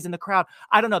dies in the crowd.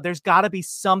 I don't know. There's got to be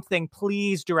something.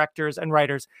 Please, directors and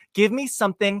writers, give me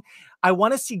something. I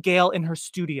want to see Gail in her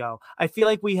studio. I feel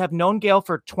like we have known Gail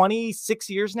for 26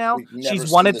 years now.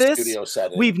 She's wanted this.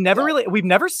 We've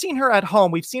never seen her at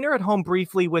home. We've seen her at home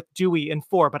briefly with Dewey in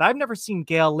 4, but I've never seen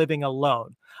Gail living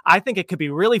alone. I think it could be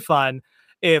really fun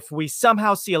if we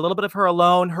somehow see a little bit of her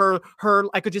alone.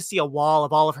 I could just see a wall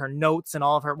of all of her notes and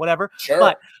all of her whatever. Sure.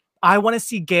 But I want to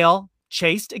see Gail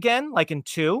chased again, like in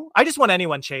 2. I just want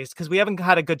anyone chased because we haven't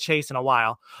had a good chase in a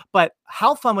while. But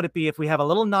how fun would it be if we have a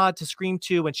little nod to Scream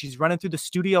 2 when she's running through the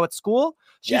studio at school?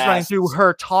 She's running through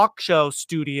her talk show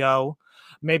studio,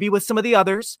 maybe with some of the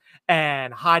others,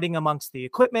 and hiding amongst the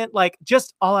equipment. Like,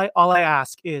 just all I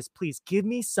ask is, please give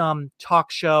me some talk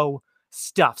show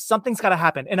stuff. Something's got to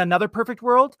happen. In another perfect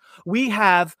world, we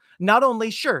have not only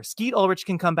Skeet Ulrich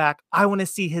can come back. I want to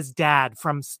see his dad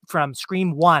from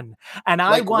Scream 1, and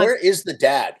where is the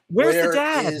dad? Where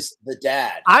is the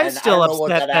dad? I'm still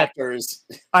upset that actor is.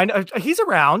 I know he's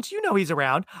around. He's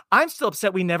around. I'm still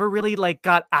upset we never really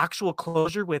got actual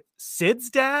closure with Sid's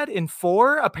dad in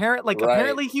 4.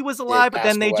 Apparently he was alive, but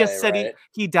then they just said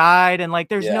he died, and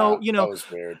there's no that was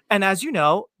weird. And as you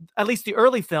know, at least the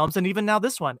early films, and even now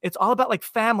this one, it's all about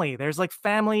family. There's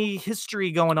family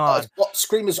history going on.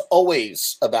 Scream is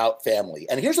always about family.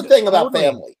 And here's the thing about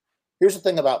family.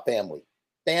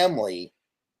 Family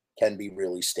can be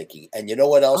really sticky. And you know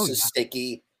what else is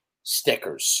sticky?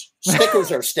 Stickers.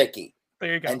 Stickers are sticky.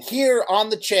 There you go. And here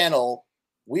on the channel,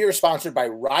 we are sponsored by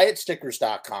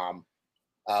riotstickers.com.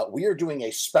 We are doing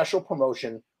a special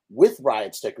promotion with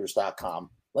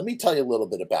riotstickers.com. Let me tell you a little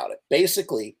bit about it.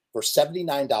 Basically, for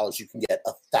 $79, you can get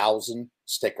 1,000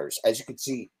 stickers. As you can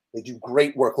see, they do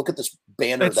great work. Look at this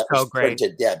banner that was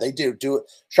printed. Yeah, they do it.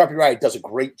 Sharpie Riot does a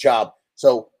great job.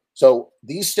 So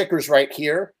these stickers right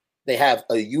here, they have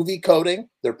a UV coating.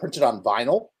 They're printed on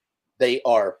vinyl. They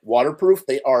are waterproof.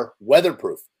 They are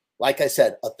weatherproof. Like I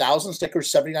said, 1,000 stickers,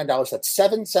 $79. That's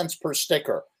 7 cents per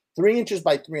sticker, 3 inches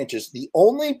by 3 inches. The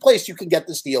only place you can get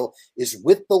this deal is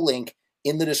with the link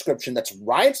in the description. That's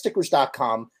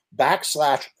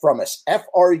riotstickers.com/Frumess, Frumess. That's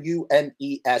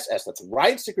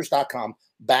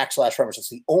riotstickers.com/Frumess. It's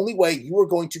the only way you are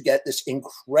going to get this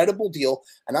incredible deal.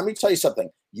 And let me tell you something.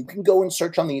 You can go and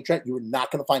search on the internet. You are not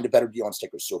going to find a better deal on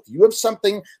stickers. So if you have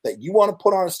something that you want to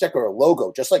put on a sticker, a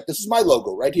logo, just like this is my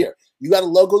logo right here. You got a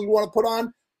logo you want to put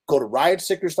on? Go to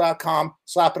riotstickers.com,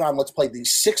 slap it on. Let's play the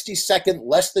 60-second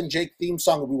Less Than Jake theme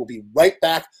song. We will be right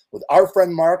back with our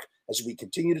friend Mark as we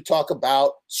continue to talk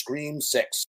about Scream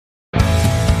 6. We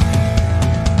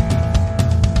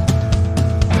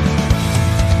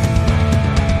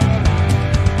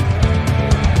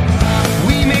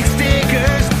make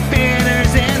stickers,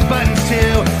 banners, and buttons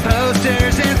too,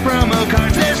 posters and promo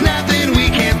cards. There's nothing we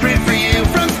can't print for you.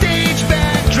 From stage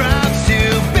backdrops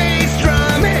to bass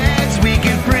drum heads, we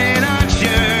can print on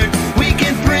shirts, we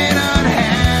can print on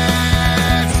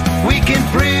hats, we can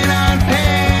print on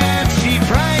pants. Cheap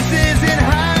prices and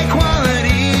high quality.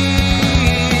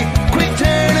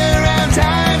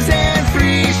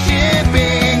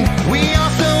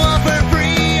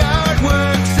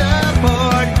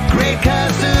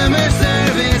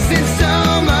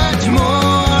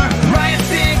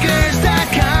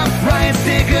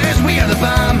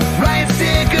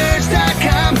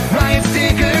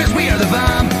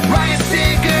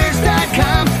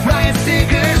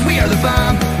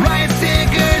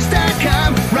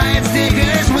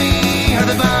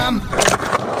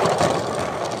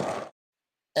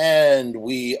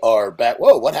 we are back.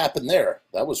 Whoa, what happened there?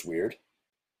 That was weird.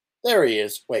 There he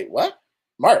is. Wait, what?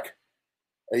 Mark,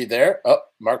 are you there? Oh,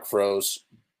 Mark froze.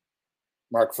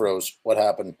 Mark froze. What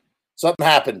happened? Something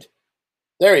happened.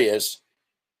 There he is.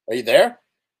 Are you there?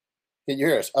 Can you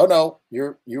hear us? Oh no,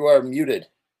 you are muted.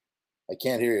 I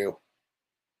can't hear you.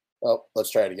 Oh,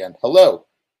 let's try it again. Hello.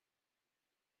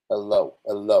 Hello.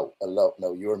 Hello. Hello.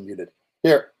 No, you are muted.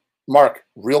 Here, Mark,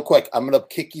 real quick. I'm gonna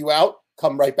kick you out.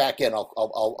 Come right back in. I'm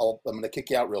gonna kick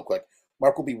you out real quick.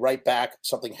 Mark will be right back.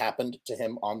 Something happened to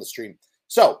him on the stream.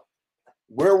 So,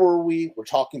 where were we? We're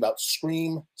talking about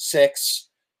Scream 6,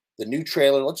 the new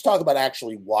trailer. Let's talk about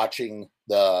actually watching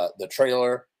the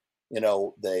trailer. You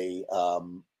know, they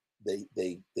don't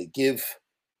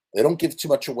give too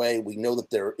much away. We know that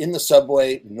they're in the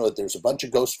subway. We know that there's a bunch of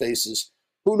ghost faces.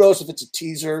 Who knows if it's a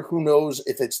teaser? Who knows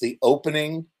if it's the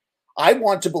opening? I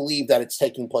want to believe that it's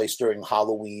taking place during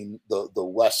Halloween, the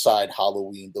West Side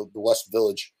Halloween, the West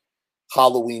Village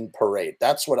Halloween parade.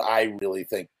 That's what I really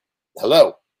think.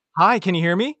 Hello. Hi, can you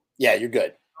hear me? Yeah, you're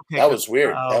good. Okay, that was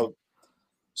weird.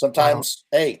 Sometimes,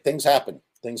 hey, things happen.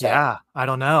 Things happen. Yeah, I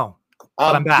don't know.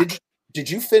 But I'm back. Did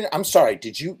you finish? I'm sorry.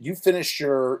 Did you finish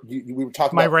your? We were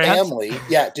talking My about rant? family.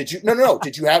 Yeah. Did you? No.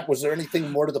 Did you have? Was there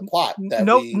anything more to the plot?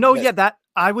 No. Yeah, that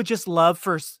I would just love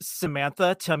for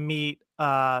Samantha to meet.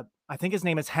 I think his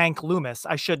name is Hank Loomis.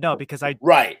 I should know because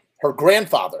right. Her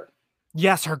grandfather.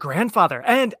 Yes, her grandfather.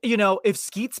 And, you know, if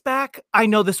Skeet's back, I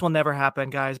know this will never happen,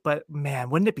 guys, but man,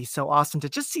 wouldn't it be so awesome to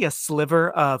just see a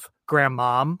sliver of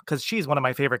Grandmom? Because she's one of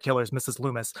my favorite killers, Mrs.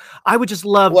 Loomis. I would just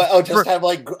love... just have,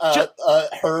 like,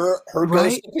 her right?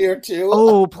 Ghost appear, too?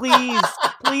 Oh, please,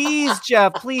 please,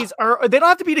 Jeff, please. Or they don't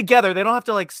have to be together. They don't have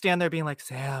to, like, stand there being like,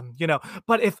 Sam, you know.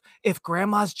 But if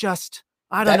Grandma's just...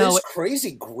 I don't know. That is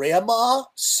crazy. Grandma,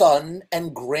 son,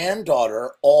 and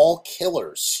granddaughter, all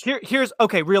killers. Here's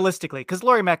okay, realistically, because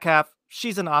Laurie Metcalf,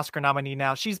 she's an Oscar nominee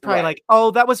now. She's probably like,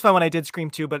 oh, that was fun when I did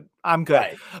Scream 2, but I'm good.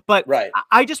 Right. But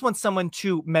I just want someone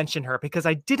to mention her because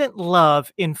I didn't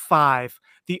love in 5.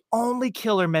 The only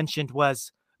killer mentioned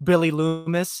was Billy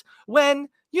Loomis when,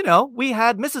 you know, we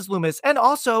had Mrs. Loomis. And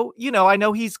also, you know, I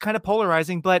know he's kind of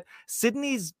polarizing, but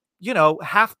Sydney's, you know,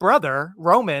 half brother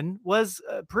Roman was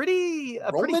a pretty huge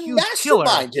killer.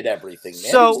 Roman masterminded everything,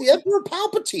 man. So he's the Emperor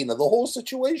Palpatine of the whole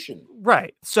situation,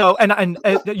 right? So, and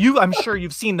I'm sure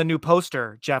you've seen the new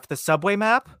poster, Jeff, the subway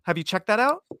map. Have you checked that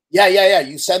out? Yeah.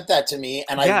 You sent that to me,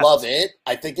 and I love it.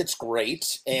 I think it's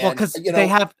great. And because they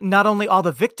have not only all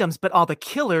the victims but all the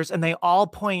killers, and they all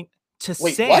point to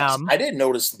Sam. What? I didn't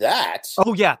notice that.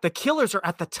 Oh yeah, the killers are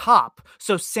at the top.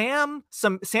 So Sam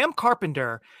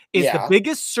Carpenter is the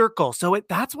biggest circle. So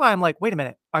that's why I'm like, wait a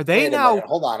minute, are they now?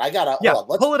 Hold on, hold on.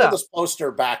 Let's pull this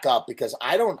poster back up because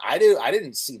I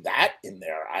didn't see that in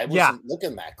there. I wasn't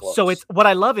looking that close. So it's what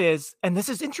I love is, and this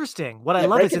is interesting. What I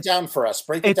love is break it down for us.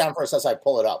 Break it down for us as I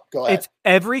pull it up. Go ahead. It's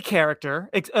every character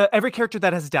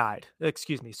that has died.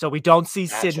 Excuse me. So we don't see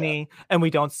Sydney and we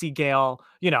don't see Gail.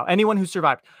 You know, anyone who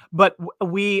survived. But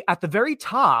we at the very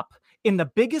top in the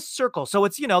biggest circle. So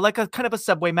it's, you know, like a kind of a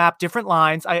subway map, different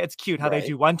lines. It's cute how they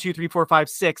do 1, 2, 3, 4, 5,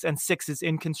 6, and 6 is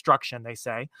in construction, they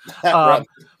say.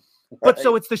 But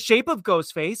so it's the shape of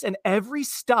Ghostface, and every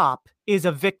stop is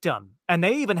a victim. And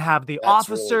they even have the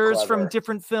officers really from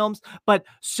different films. But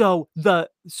so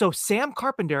Sam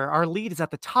Carpenter, our lead, is at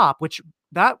the top, which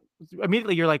that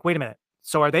immediately you're like, wait a minute.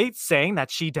 So are they saying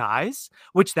that she dies?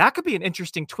 Which that could be an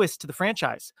interesting twist to the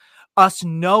franchise. Us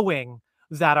knowing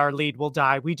that our lead will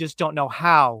die. We just don't know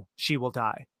how she will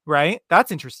die, right?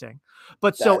 That's interesting.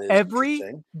 But so every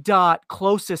dot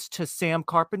closest to Sam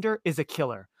Carpenter is a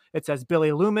killer. It says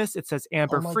Billy Loomis. It says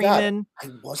Amber Freeman. I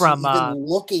wasn't even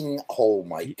looking. Oh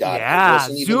my God. Yeah,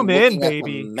 zoom in,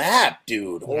 baby. Map,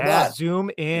 dude. Hold on. Zoom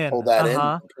in. Pull that in.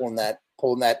 I'm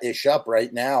pulling that ish up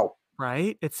right now.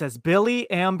 Right? It says Billy,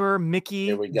 Amber,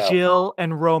 Mickey, Jill,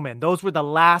 and Roman. Those were the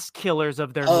last killers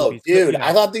of their movies. Oh, dude,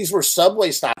 I thought these were subway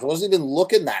stops. I wasn't even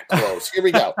looking that close. Here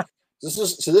we go. This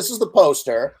is the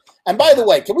poster. And by the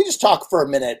way, can we just talk for a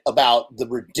minute about the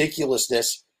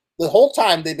ridiculousness? The whole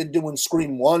time they've been doing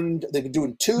Scream 1, they've been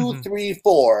doing 2, 3,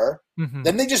 4.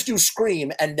 Then they just do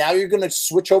Scream, and now you're going to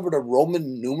switch over to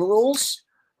Roman numerals?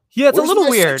 Yeah, it's a little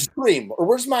weird. Scream, or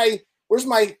where's my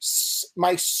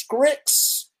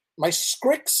Scrix? My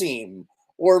Scrixime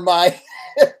or my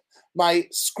my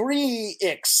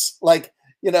Screex, like,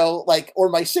 you know, like, or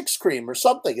my Six Cream or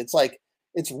something. It's like,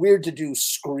 it's weird to do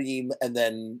Scream and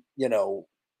then, you know,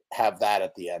 have that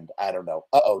at the end. I don't know.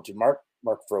 Did Mark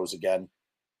froze again?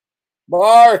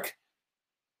 Mark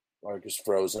is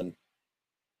frozen.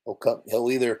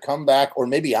 He'll either come back or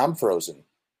maybe I'm frozen.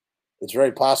 It's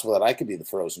very possible that I could be the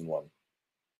frozen one.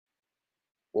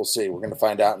 We'll see. We're going to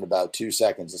find out in about 2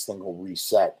 seconds. This thing will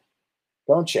reset.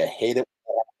 Don't you hate it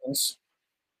when that happens?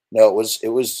 No,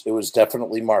 it was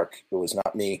definitely Mark. It was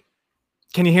not me.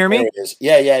 Can you hear There me? it is.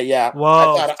 Yeah.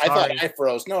 Whoa, I thought I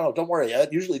froze. No, don't worry.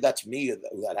 Usually that's me who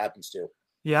that happens to.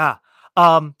 Yeah.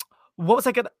 What was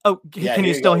I gonna? Oh, Yeah, can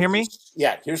you still hear me?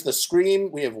 Yeah. Here's the screen.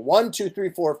 We have 1, 2, 3,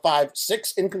 4, 5,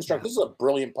 6 in construction. This is a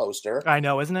brilliant poster. I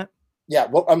know, isn't it? Yeah.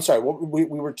 Well, I'm sorry. What we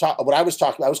were talking. What I was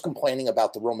talking. I was complaining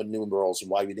about the Roman numerals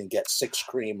and why we didn't get 6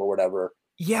 cream or whatever.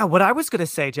 Yeah, what I was gonna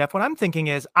say, Jeff, what I'm thinking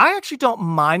is I actually don't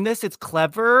mind this. It's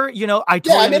clever. You know, I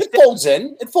it folds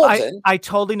in. It folds in. I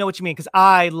totally know what you mean because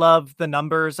I love the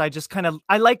numbers. I just kind of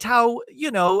I liked how, you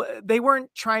know, they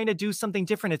weren't trying to do something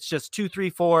different. It's just 2,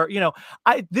 3, 4. You know,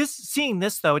 seeing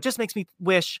this though, it just makes me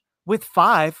wish with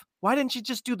 5, why didn't you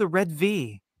just do the red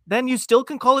V? Then you still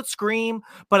can call it Scream,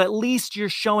 but at least you're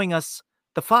showing us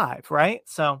the 5, right?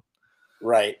 So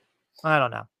right. I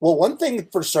don't know. Well, one thing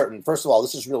for certain, first of all,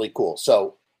 this is really cool.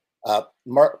 So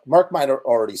Mark might have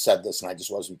already said this, and I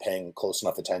just wasn't paying close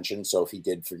enough attention. So if he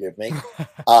did, forgive me.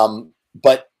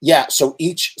 But yeah,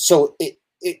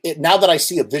 now that I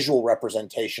see a visual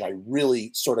representation, I really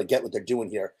sort of get what they're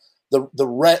doing here. The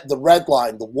red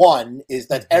line, the 1 is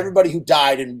that everybody who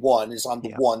died in 1 is on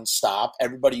the 1 stop.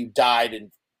 Everybody who died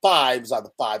in 5 is on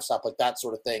the 5 stop, like that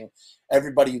sort of thing.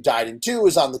 Everybody who died in 2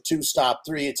 is on the 2 stop.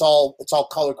 3, it's all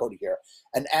color coded here.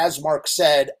 And as Mark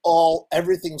said,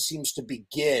 everything seems to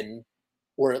begin,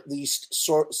 or at least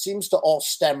seems to all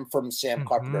stem from Sam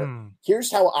Carpenter.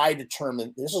 Here's how I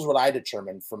determine. This is what I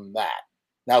determined from that.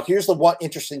 Now, here's the one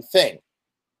interesting thing.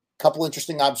 Couple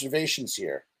interesting observations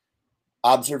here.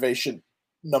 Observation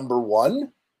number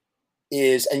 1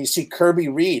 is, and you see Kirby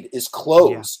Reed is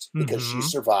closed because she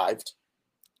survived.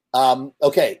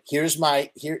 Okay, here's my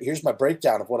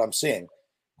breakdown of what I'm seeing.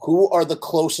 Who are the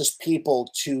closest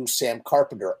people to Sam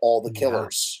Carpenter? All the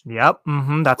killers. Yep.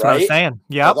 That's what I was saying.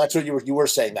 Yeah, that's what you were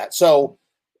saying that. So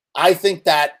I think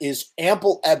that is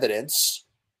ample evidence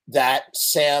that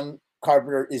Sam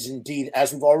Carpenter is indeed,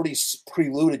 as we've already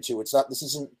preluded to. It's not. This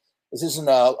isn't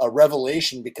a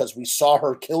revelation because we saw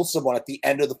her kill someone at the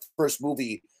end of the first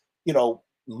movie. You know,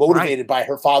 motivated by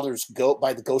her father's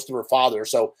by the ghost of her father.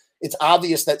 So it's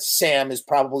obvious that Sam is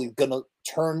probably going to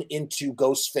turn into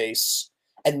Ghostface.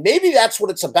 And maybe that's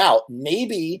what it's about.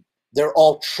 Maybe they're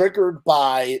all triggered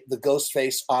by the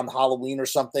Ghostface on Halloween or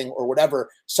something or whatever,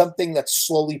 something that's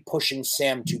slowly pushing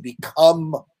Sam to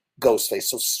become Ghostface.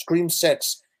 So Scream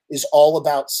 6 is all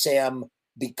about Sam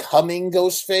becoming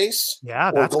Ghostface,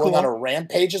 or going on a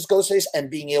rampage as Ghostface and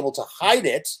being able to hide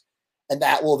it. And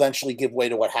that will eventually give way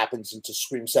to what happens into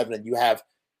Scream 7. And you have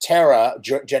Tara,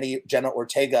 Jenna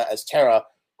Ortega as Tara,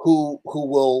 who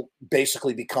will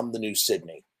basically become the new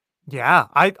Sydney. Yeah,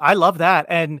 I love that.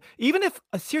 And even if,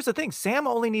 here's the thing, Sam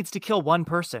only needs to kill one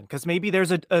person because maybe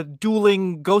there's a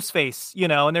dueling Ghostface, you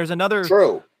know, and there's another.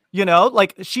 True. You know,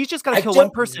 like she's just got to kill one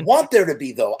person. I want there to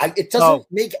be, though. It doesn't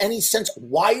make any sense.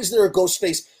 Why is there a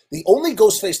Ghostface? The only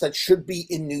Ghostface that should be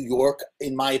in New York,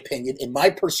 in my opinion, in my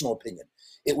personal opinion,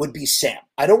 it would be Sam.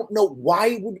 I don't know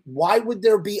why would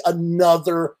there be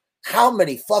another. How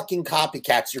many fucking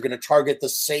copycats are going to target the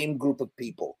same group of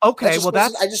people? Okay,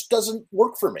 that just doesn't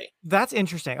work for me. That's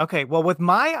interesting. Okay, well, with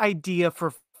my idea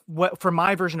for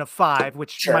my version of 5,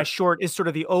 which my short is sort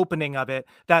of the opening of it,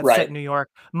 that's set in New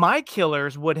York, my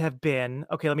killers would have been,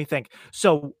 okay, let me think.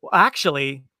 So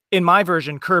actually, in my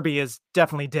version, Kirby is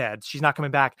definitely dead. She's not coming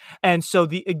back. And so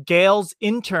the Gail's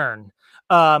intern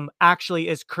actually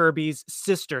is Kirby's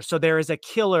sister. So there is a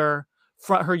killer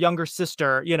from her younger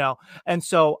sister, you know. And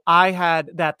so I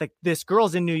had that this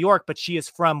girl's in New York, but she is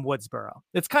from Woodsboro.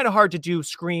 It's kind of hard to do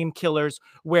Scream killers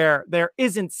where there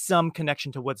isn't some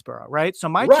connection to Woodsboro, right? So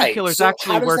my 2 killers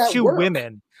actually were 2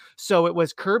 women. So it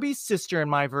was Kirby's sister in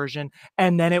my version,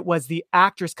 and then it was the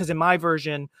actress, because in my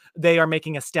version, they are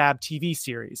making a Stab TV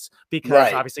series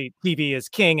because obviously TV is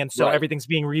king, and so everything's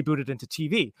being rebooted into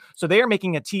TV. So they are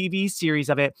making a TV series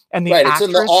of it, and the actress, it's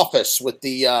in the office with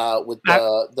the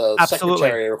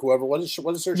secretary or whoever. What is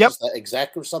her? She's the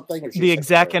exec or something, or the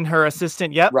exec and her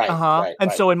assistant. Yep.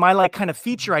 And so in my like kind of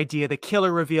feature idea, the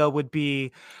killer reveal would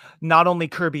be not only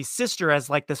Kirby's sister as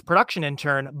like this production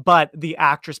intern, but the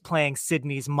actress playing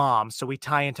Sydney's mom. So we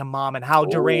tie into mom and how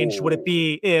deranged would it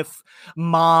be if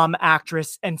mom,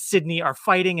 actress, and Sydney are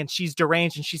fighting and she's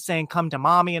deranged and she's saying, come to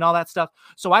mommy and all that stuff.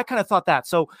 So I kind of thought that.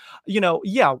 So, you know,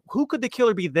 who could the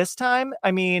killer be this time?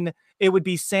 I mean, it would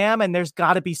be Sam, and there's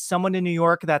got to be someone in New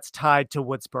York that's tied to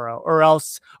Woodsboro, or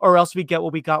else we get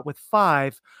what we got with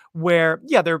 5, where,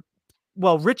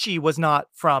 Richie was not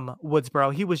from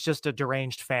Woodsboro. He was just a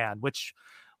deranged fan, which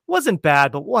wasn't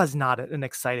bad, but was not an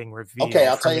exciting reveal. Okay,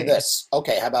 I'll for tell you me. this.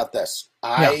 Okay, how about this?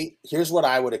 Here's what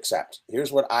I would accept.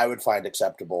 Here's what I would find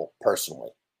acceptable personally.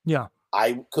 Yeah.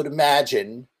 I could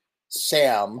imagine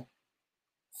Sam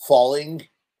falling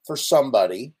for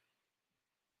somebody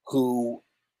who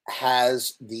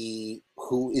has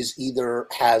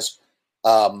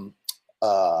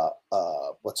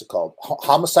what's it called,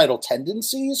 homicidal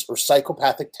tendencies or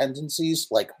psychopathic tendencies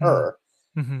like her,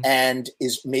 and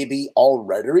is maybe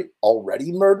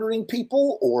already murdering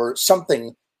people or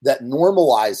something that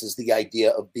normalizes the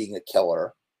idea of being a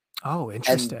killer. Oh,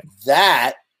 interesting. And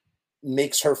that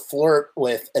makes her flirt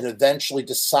with and eventually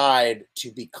decide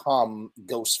to become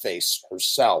Ghostface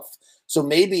herself. So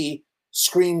maybe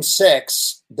Scream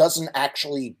 6 doesn't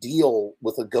actually deal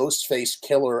with a Ghostface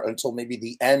killer until maybe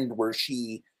the end, where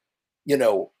she,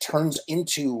 turns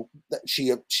into that.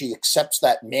 She accepts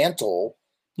that mantle.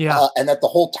 Yeah. And that the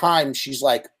whole time she's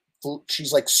like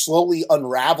slowly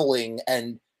unraveling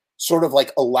and sort of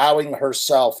like allowing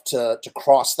herself to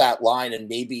cross that line, and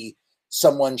maybe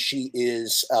someone she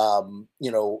is,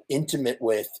 intimate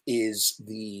with is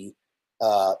the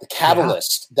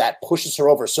catalyst that pushes her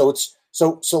over. So it's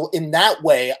so in that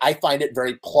way, I find it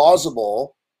very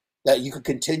plausible that you could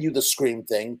continue the Scream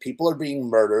thing. People are being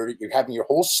murdered. You're having your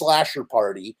whole slasher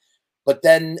party, but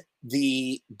then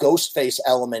the Ghostface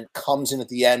element comes in at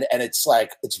the end, and it's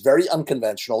very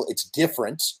unconventional. It's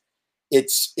different.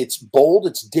 It's bold,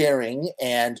 it's daring,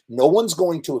 and no one's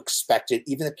going to expect it,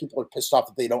 even if people are pissed off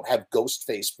that they don't have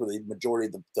Ghostface for the majority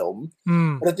of the film.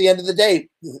 But at the end of the day,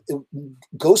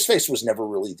 Ghostface was never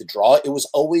really the draw. It was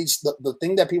always the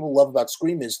thing that people love about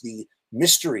Scream is the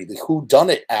mystery, the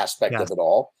whodunit aspect of it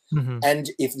all. And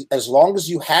as long as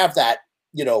you have that,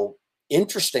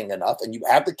 interesting enough, and you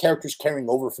have the characters carrying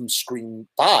over from Scream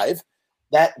 5,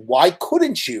 that why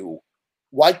couldn't it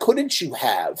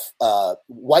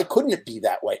be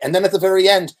that way? And then at the very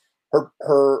end, her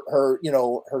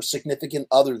significant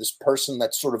other, this person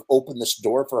that sort of opened this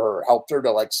door for her, helped her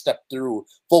to step through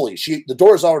fully. The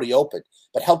door is already open,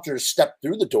 but helped her to step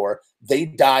through the door. They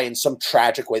die in some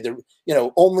tragic way.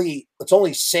 It's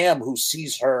only Sam who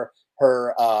sees her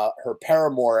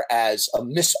paramour as a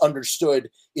misunderstood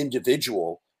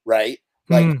individual, right?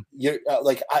 They're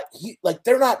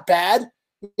not bad,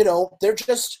 they're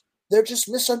just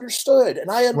misunderstood, and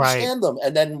I understand them.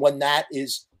 And then when that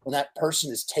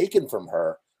person is taken from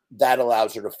her, that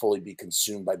allows her to fully be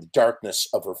consumed by the darkness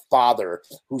of her father,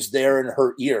 who's there in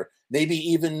her ear. Maybe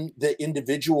even the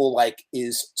individual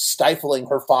is stifling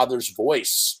her father's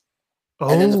voice.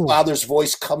 And then the father's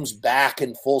voice comes back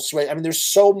in full swing. I mean, there's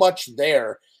so much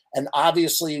there. And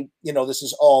obviously, this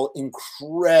is all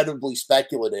incredibly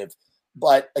speculative.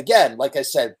 But again, like I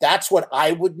said, that's what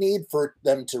I would need for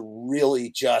them to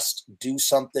really just do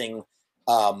something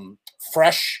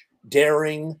fresh,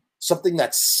 daring, something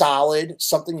that's solid,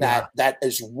 something that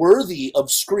is worthy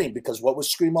of Scream. Because what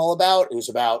was Scream all about? It was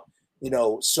about,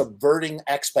 subverting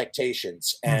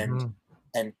expectations. And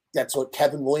that's what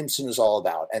Kevin Williamson is all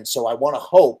about. And so I want to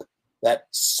hope that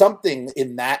something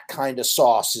in that kind of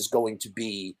sauce is going to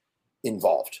be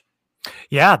involved.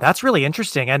 Yeah, that's really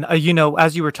interesting. And,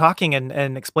 as you were talking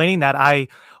and explaining that, I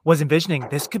was envisioning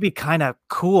this could be kind of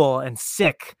cool and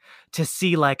sick to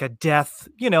see a death,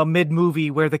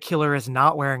 mid-movie where the killer is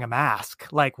not wearing a mask.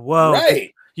 Whoa.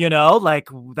 Right.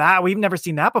 That we've never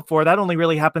seen that before. That only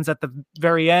really happens at the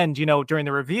very end, during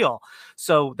the reveal.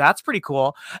 So that's pretty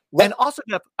cool. And also,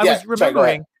 Jeff, I was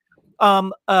remembering,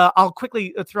 I'll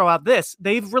quickly throw out this.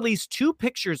 They've released 2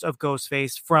 pictures of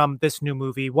Ghostface from this new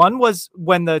movie. One was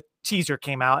when the teaser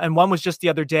came out, and one was just the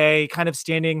other day, kind of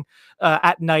standing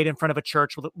at night in front of a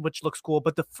church, which looks cool.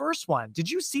 But the first one,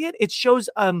 did you see it? It shows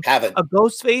a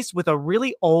Ghostface with a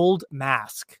really old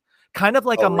mask. Kind of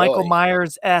like a Michael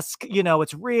Myers-esque,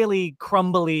 it's really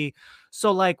crumbly.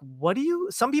 So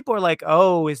some people are like,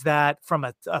 oh, is that from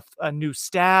a new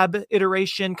Stab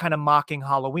iteration, kind of mocking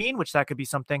Halloween, which that could be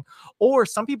something. Or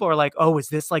some people are like, oh, is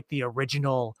this the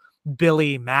original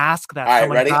Billy mask that all right,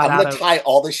 ready? I'm going to tie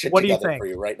all this shit together for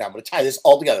you right now. I'm going to tie this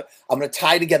all together. I'm going to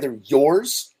tie together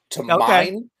yours to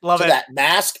mine, that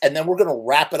mask, and then we're going to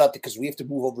wrap it up because we have to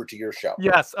move over to your show.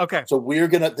 Yes, okay. So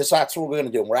that's what we're going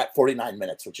to do. And we're at 49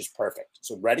 minutes, which is perfect.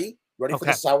 So ready for this?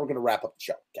 This is how we're going to wrap up the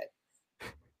show. Okay.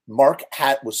 Mark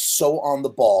was so on the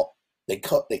ball. They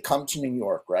come to New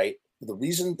York, right?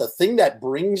 The thing that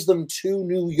brings them to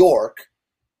New York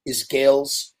is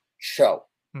Gail's show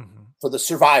for the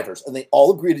survivors. And they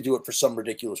all agree to do it for some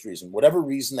ridiculous reason. Whatever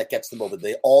reason that gets them over,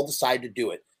 they all decide to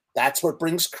do it. That's what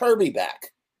brings Kirby back.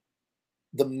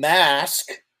 The mask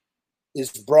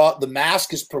is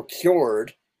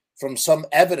procured from some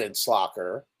evidence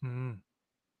locker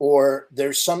or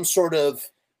there's some sort of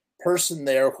person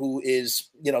there who is,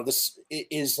 this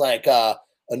is like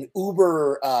an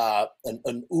Uber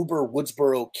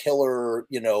Woodsboro killer,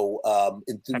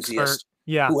 enthusiast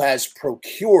who has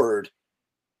procured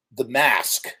the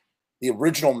mask, the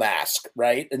original mask,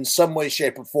 right? In some way,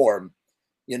 shape, or form.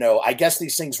 I guess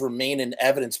these things remain in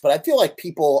evidence, but I feel like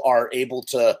people are able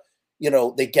to,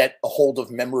 they get a hold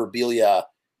of memorabilia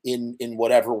in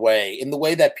whatever way, in the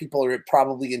way that people are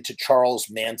probably into Charles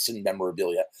Manson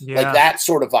memorabilia, like that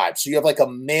sort of vibe. So you have like a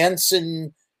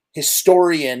Manson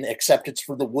historian, except it's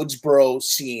for the Woodsboro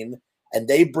scene, and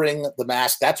they bring the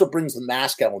mask. That's what brings the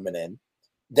mask element in.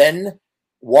 Then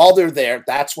while they're there,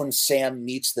 that's when Sam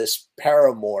meets this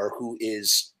paramour who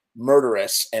is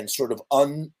murderous and sort of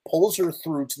pulls her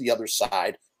through to the other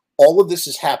side. All of this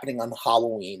is happening on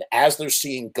Halloween as they're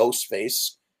seeing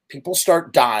Ghostface. People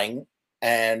start dying,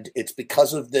 and it's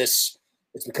because of this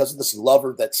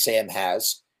lover that Sam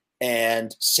has,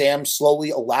 and Sam slowly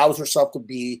allows herself to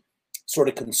be sort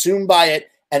of consumed by it.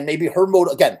 And maybe her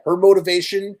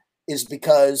motivation is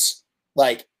because,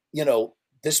 like,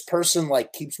 this person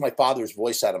like keeps my father's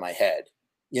voice out of my head,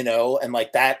 and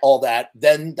like that, all that,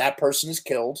 then that person is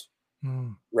killed.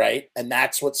 Right. And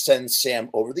that's what sends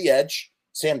Sam over the edge.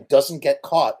 Sam doesn't get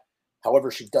caught.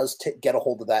 However, she does get a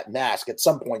hold of that mask at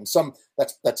some point.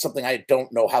 That's something I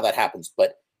don't know how that happens,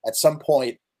 but at some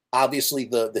point, obviously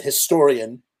the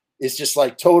historian is just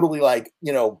like totally like,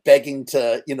 begging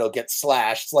to, get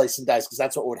sliced and diced, because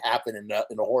that's what would happen in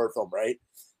a horror film, right?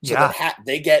 So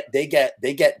they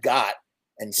get got,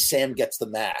 and Sam gets the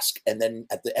mask, and then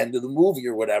at the end of the movie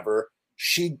or whatever,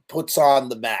 she puts on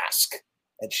the mask,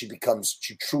 and she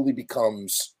truly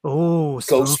becomes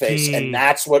Ghostface, and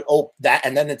that's what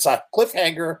and then it's a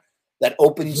cliffhanger that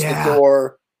opens the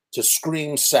door to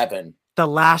Scream 7. The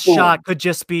last shot could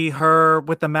just be her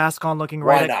with the mask on, looking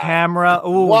right at camera.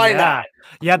 Oh, why not?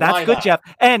 Yeah, that's good, Jeff.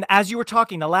 And as you were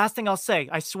talking, the last thing I'll say,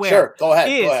 I swear, sure, go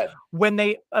ahead. When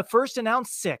they first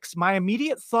announced 6, my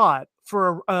immediate thought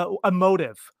for a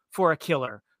motive for a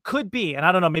killer could be, and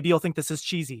I don't know, maybe you'll think this is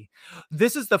cheesy,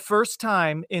 this is the first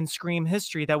time in Scream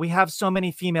history that we have so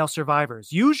many female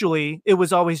survivors. Usually it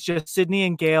was always just Sydney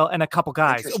and Gail and a couple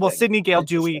guys. Well, Sydney, Gail,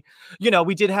 Dewey,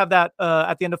 we did have that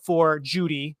at the end of 4,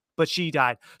 Judy, but she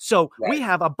died. So we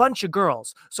have a bunch of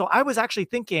girls. So I was actually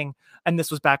thinking, and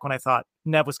this was back when I thought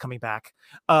Nev was coming back,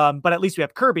 but at least we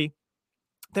have Kirby.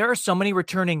 There are so many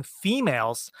returning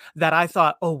females that I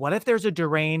thought, oh, what if there's a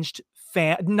deranged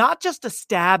fan, not just a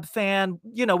stab fan,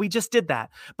 we just did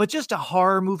that, but just a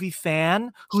horror movie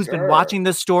fan who's been watching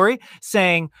this story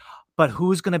saying, but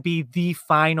who's going to be the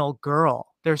final girl?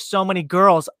 There's so many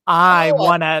girls. I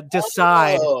want to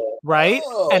decide, right?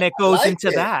 And it goes into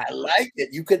that. I like it.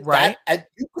 You could, and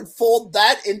you could fold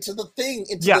that into the thing,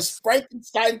 into this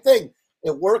Frankenstein thing.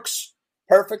 It works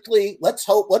perfectly. Let's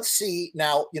see.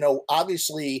 Now,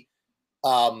 obviously,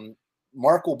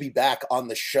 Mark will be back on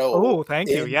the show. Oh, thank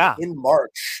you. Yeah. In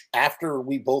March, after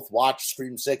we both watch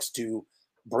Scream 6 to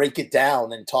break it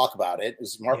down and talk about it.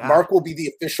 Mark will be the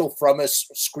official Frumess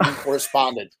Scream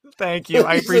correspondent. Thank you.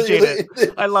 I appreciate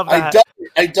it. I love that.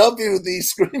 I dub you the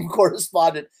Scream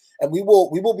correspondent, and we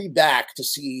will be back to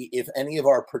see if any of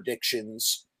our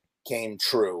predictions came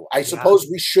true. I suppose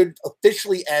we should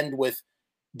officially end with,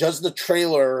 does the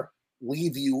trailer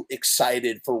leave you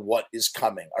excited for what is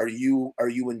coming? Are you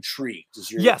intrigued?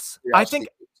 Yes,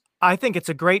 I think it's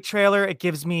a great trailer. It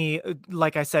gives me,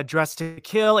 like I said, Dressed to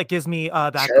Kill. It gives me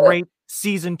that great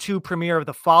season 2 premiere of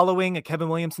The Following, a Kevin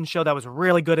Williamson show that was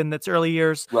really good in its early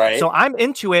years. Right. So I'm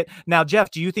into it. Now,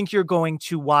 Jeff, do you think you're going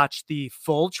to watch the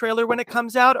full trailer when it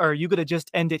comes out, or are you going to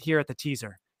just end it here at the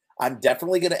teaser? I'm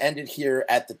definitely going to end it here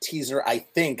at the teaser. I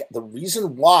think the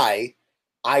reason why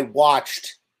I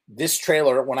watched this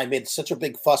trailer, when I made such a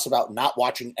big fuss about not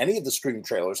watching any of the Scream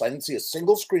trailers, I didn't see a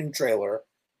single Scream trailer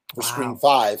for Scream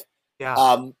 5. Yeah.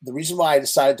 The reason why I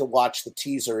decided to watch the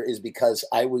teaser is because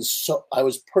I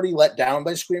was pretty let down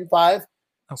by Scream 5. Okay.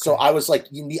 So I was like,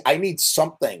 I need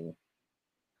something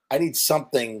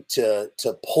to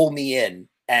pull me in.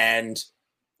 And,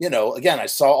 again, I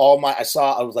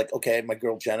was like, okay, my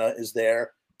girl Jenna is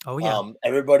there. Oh yeah.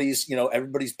 Everybody's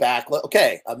back.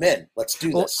 Okay, I'm in. Let's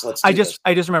do this. I just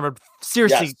remembered,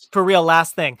 seriously, for real,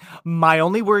 last thing. My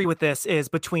only worry with this is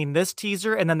between this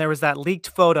teaser and then there was that leaked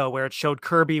photo where it showed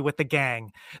Kirby with the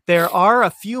gang. There are a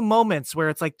few moments where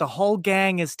it's like the whole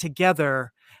gang is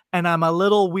together, and I'm a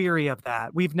little weary of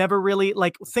that. We've never really,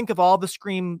 think of all the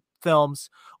Scream films,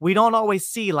 we don't always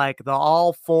see like the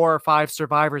all 4 or 5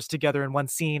 survivors together in one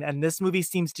scene. And this movie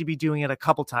seems to be doing it a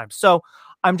couple times. So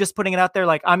I'm just putting it out there.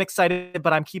 Like, I'm excited,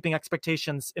 but I'm keeping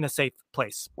expectations in a safe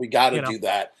place. We got to do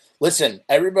that. Listen,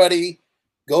 everybody,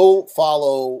 go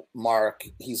follow Mark.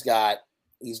 He's got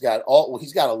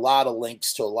a lot of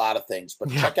links to a lot of things,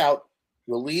 but check out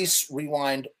Release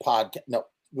Rewind podcast. No,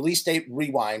 Release Date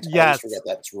Rewind. Yes. I always forget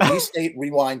that. It's Release Date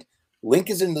Rewind. Link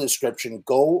is in the description.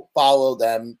 Go follow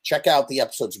them. Check out the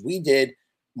episodes we did.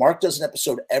 Mark does an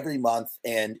episode every month,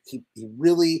 and he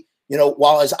really,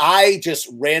 while as I just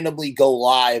randomly go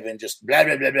live and just blah,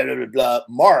 blah, blah, blah, blah, blah,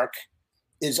 Mark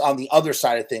is on the other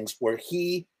side of things where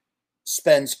he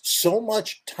spends so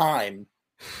much time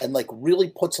and like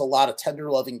really puts a lot of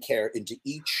tender loving care into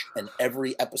each and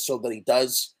every episode that he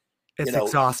does. It's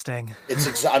exhausting.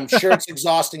 I'm sure it's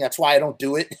exhausting. That's why I don't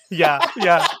do it. Yeah.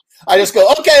 I just go,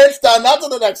 okay, it's done. On to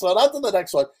the next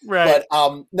one. Right.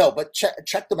 But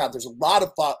check them out. There's a lot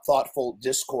of thoughtful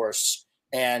discourse,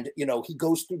 and he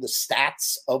goes through the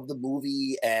stats of the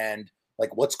movie and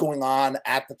like what's going on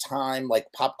at the time, like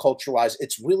pop culture wise.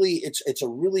 It's a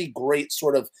really great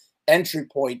sort of entry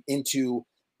point into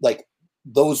like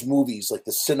those movies, like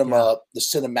the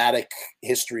cinematic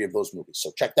history of those movies.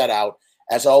 So check that out.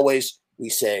 As always, we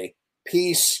say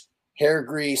peace, hair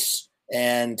grease,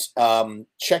 and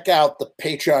check out the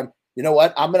Patreon. You know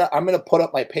what? I'm gonna put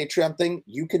up my Patreon thing.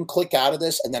 You can click out of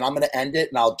this, and then I'm gonna end it,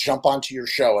 and I'll jump onto your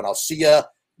show, and I'll see you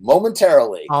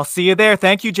momentarily. I'll see you there.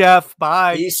 Thank you, Jeff.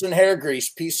 Bye. Peace and hair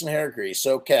grease.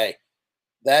 Okay,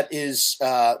 that is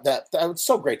that was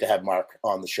so great to have Mark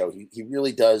on the show. He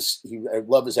really does. I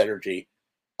love his energy.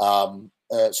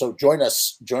 So join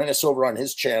us over on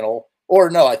his channel. Or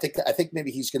no, I think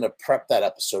maybe he's going to prep that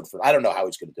episode for. I don't know how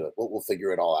he's going to do it. We'll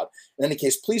figure it all out. In any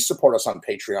case, please support us on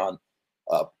Patreon,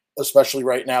 especially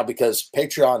right now, because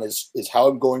Patreon is how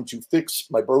I'm going to fix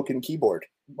my broken keyboard.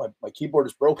 My keyboard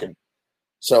is broken.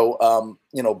 So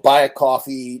buy a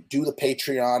coffee, do the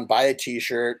Patreon, buy a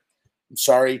T-shirt. I'm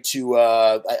sorry to.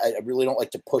 I really don't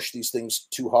like to push these things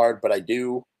too hard, but I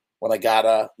do when I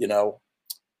gotta.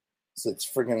 So it's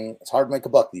hard to make a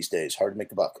buck these days. Hard to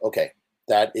make a buck. Okay.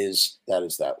 That is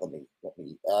that. Let me.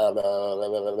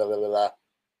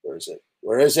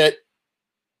 Where is it?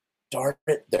 Darn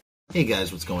it. There. Hey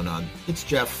guys, what's going on? It's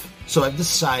Jeff. So I've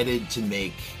decided to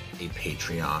make a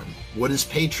Patreon. What is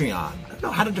Patreon? I don't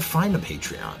know how to define a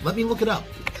Patreon. Let me look it up.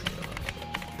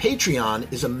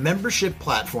 Patreon is a membership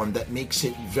platform that makes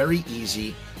it very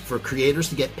easy for creators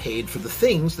to get paid for the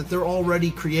things that they're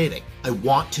already creating. I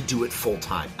want to do it full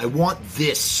time. I want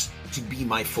this to be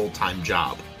my full-time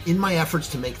job. In my efforts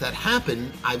to make that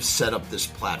happen, I've set up this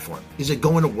platform. Is it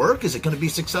going to work? Is it going to be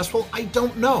successful? I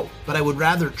don't know, but I would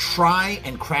rather try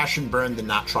and crash and burn than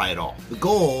not try at all. The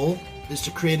goal is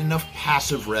to create enough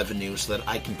passive revenue so that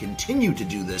I can continue to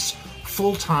do this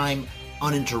full-time,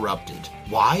 uninterrupted.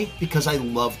 Why? Because I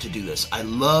love to do this. I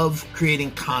love creating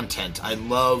content. I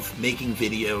love making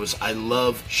videos. I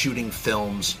love shooting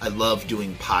films. I love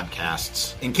doing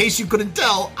podcasts. In case you couldn't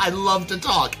tell, I love to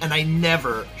talk and I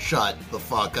never shut the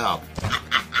fuck up.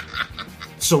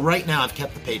 So right now I've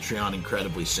kept the Patreon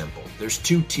incredibly simple. There's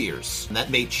 2 tiers, and that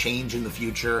may change in the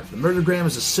future. The Murdergram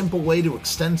is a simple way to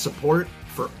extend support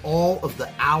for all of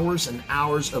the hours and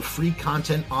hours of free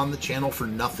content on the channel for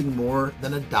nothing more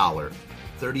than $1.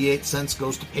 38 cents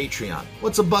goes to Patreon.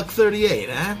 What's $1.38,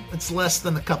 eh? It's less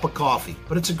than a cup of coffee,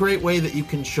 but it's a great way that you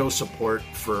can show support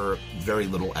for very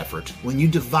little effort. When you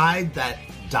divide that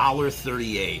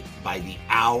 $1.38 by the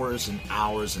hours and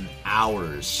hours and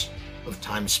hours of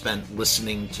time spent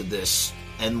listening to this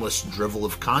endless drivel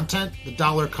of content, the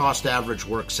dollar cost average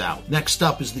works out. Next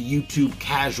up is the YouTube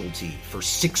Casualty for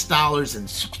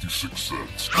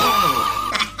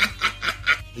 $6.66.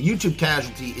 The YouTube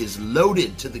Casualty is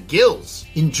loaded to the gills.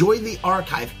 Enjoy the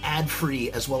archive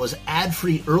ad-free, as well as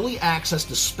ad-free early access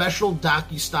to special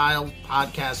docu-style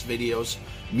podcast videos,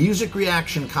 music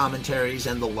reaction commentaries,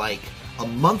 and the like, a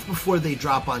month before they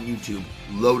drop on YouTube,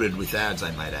 loaded with ads,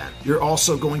 I might add. You're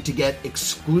also going to get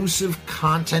exclusive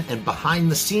content and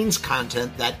behind-the-scenes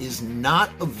content that is not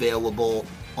available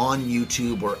on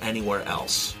YouTube or anywhere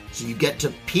else. So you get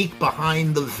to peek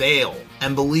behind the veil.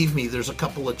 And believe me, there's a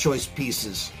couple of choice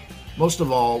pieces. Most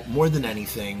of all, more than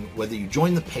anything, whether you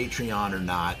join the Patreon or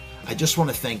not, I just want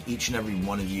to thank each and every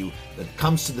one of you that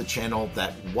comes to the channel,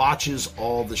 that watches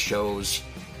all the shows,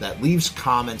 that leaves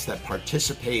comments, that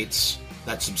participates,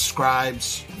 that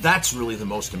subscribes. That's really the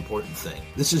most important thing.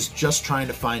 This is just trying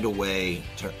to find a way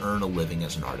to earn a living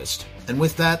as an artist. And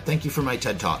with that, thank you for my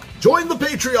TED Talk. Join the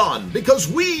Patreon,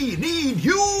 because we need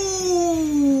you!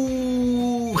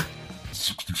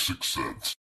 66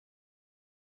 cents.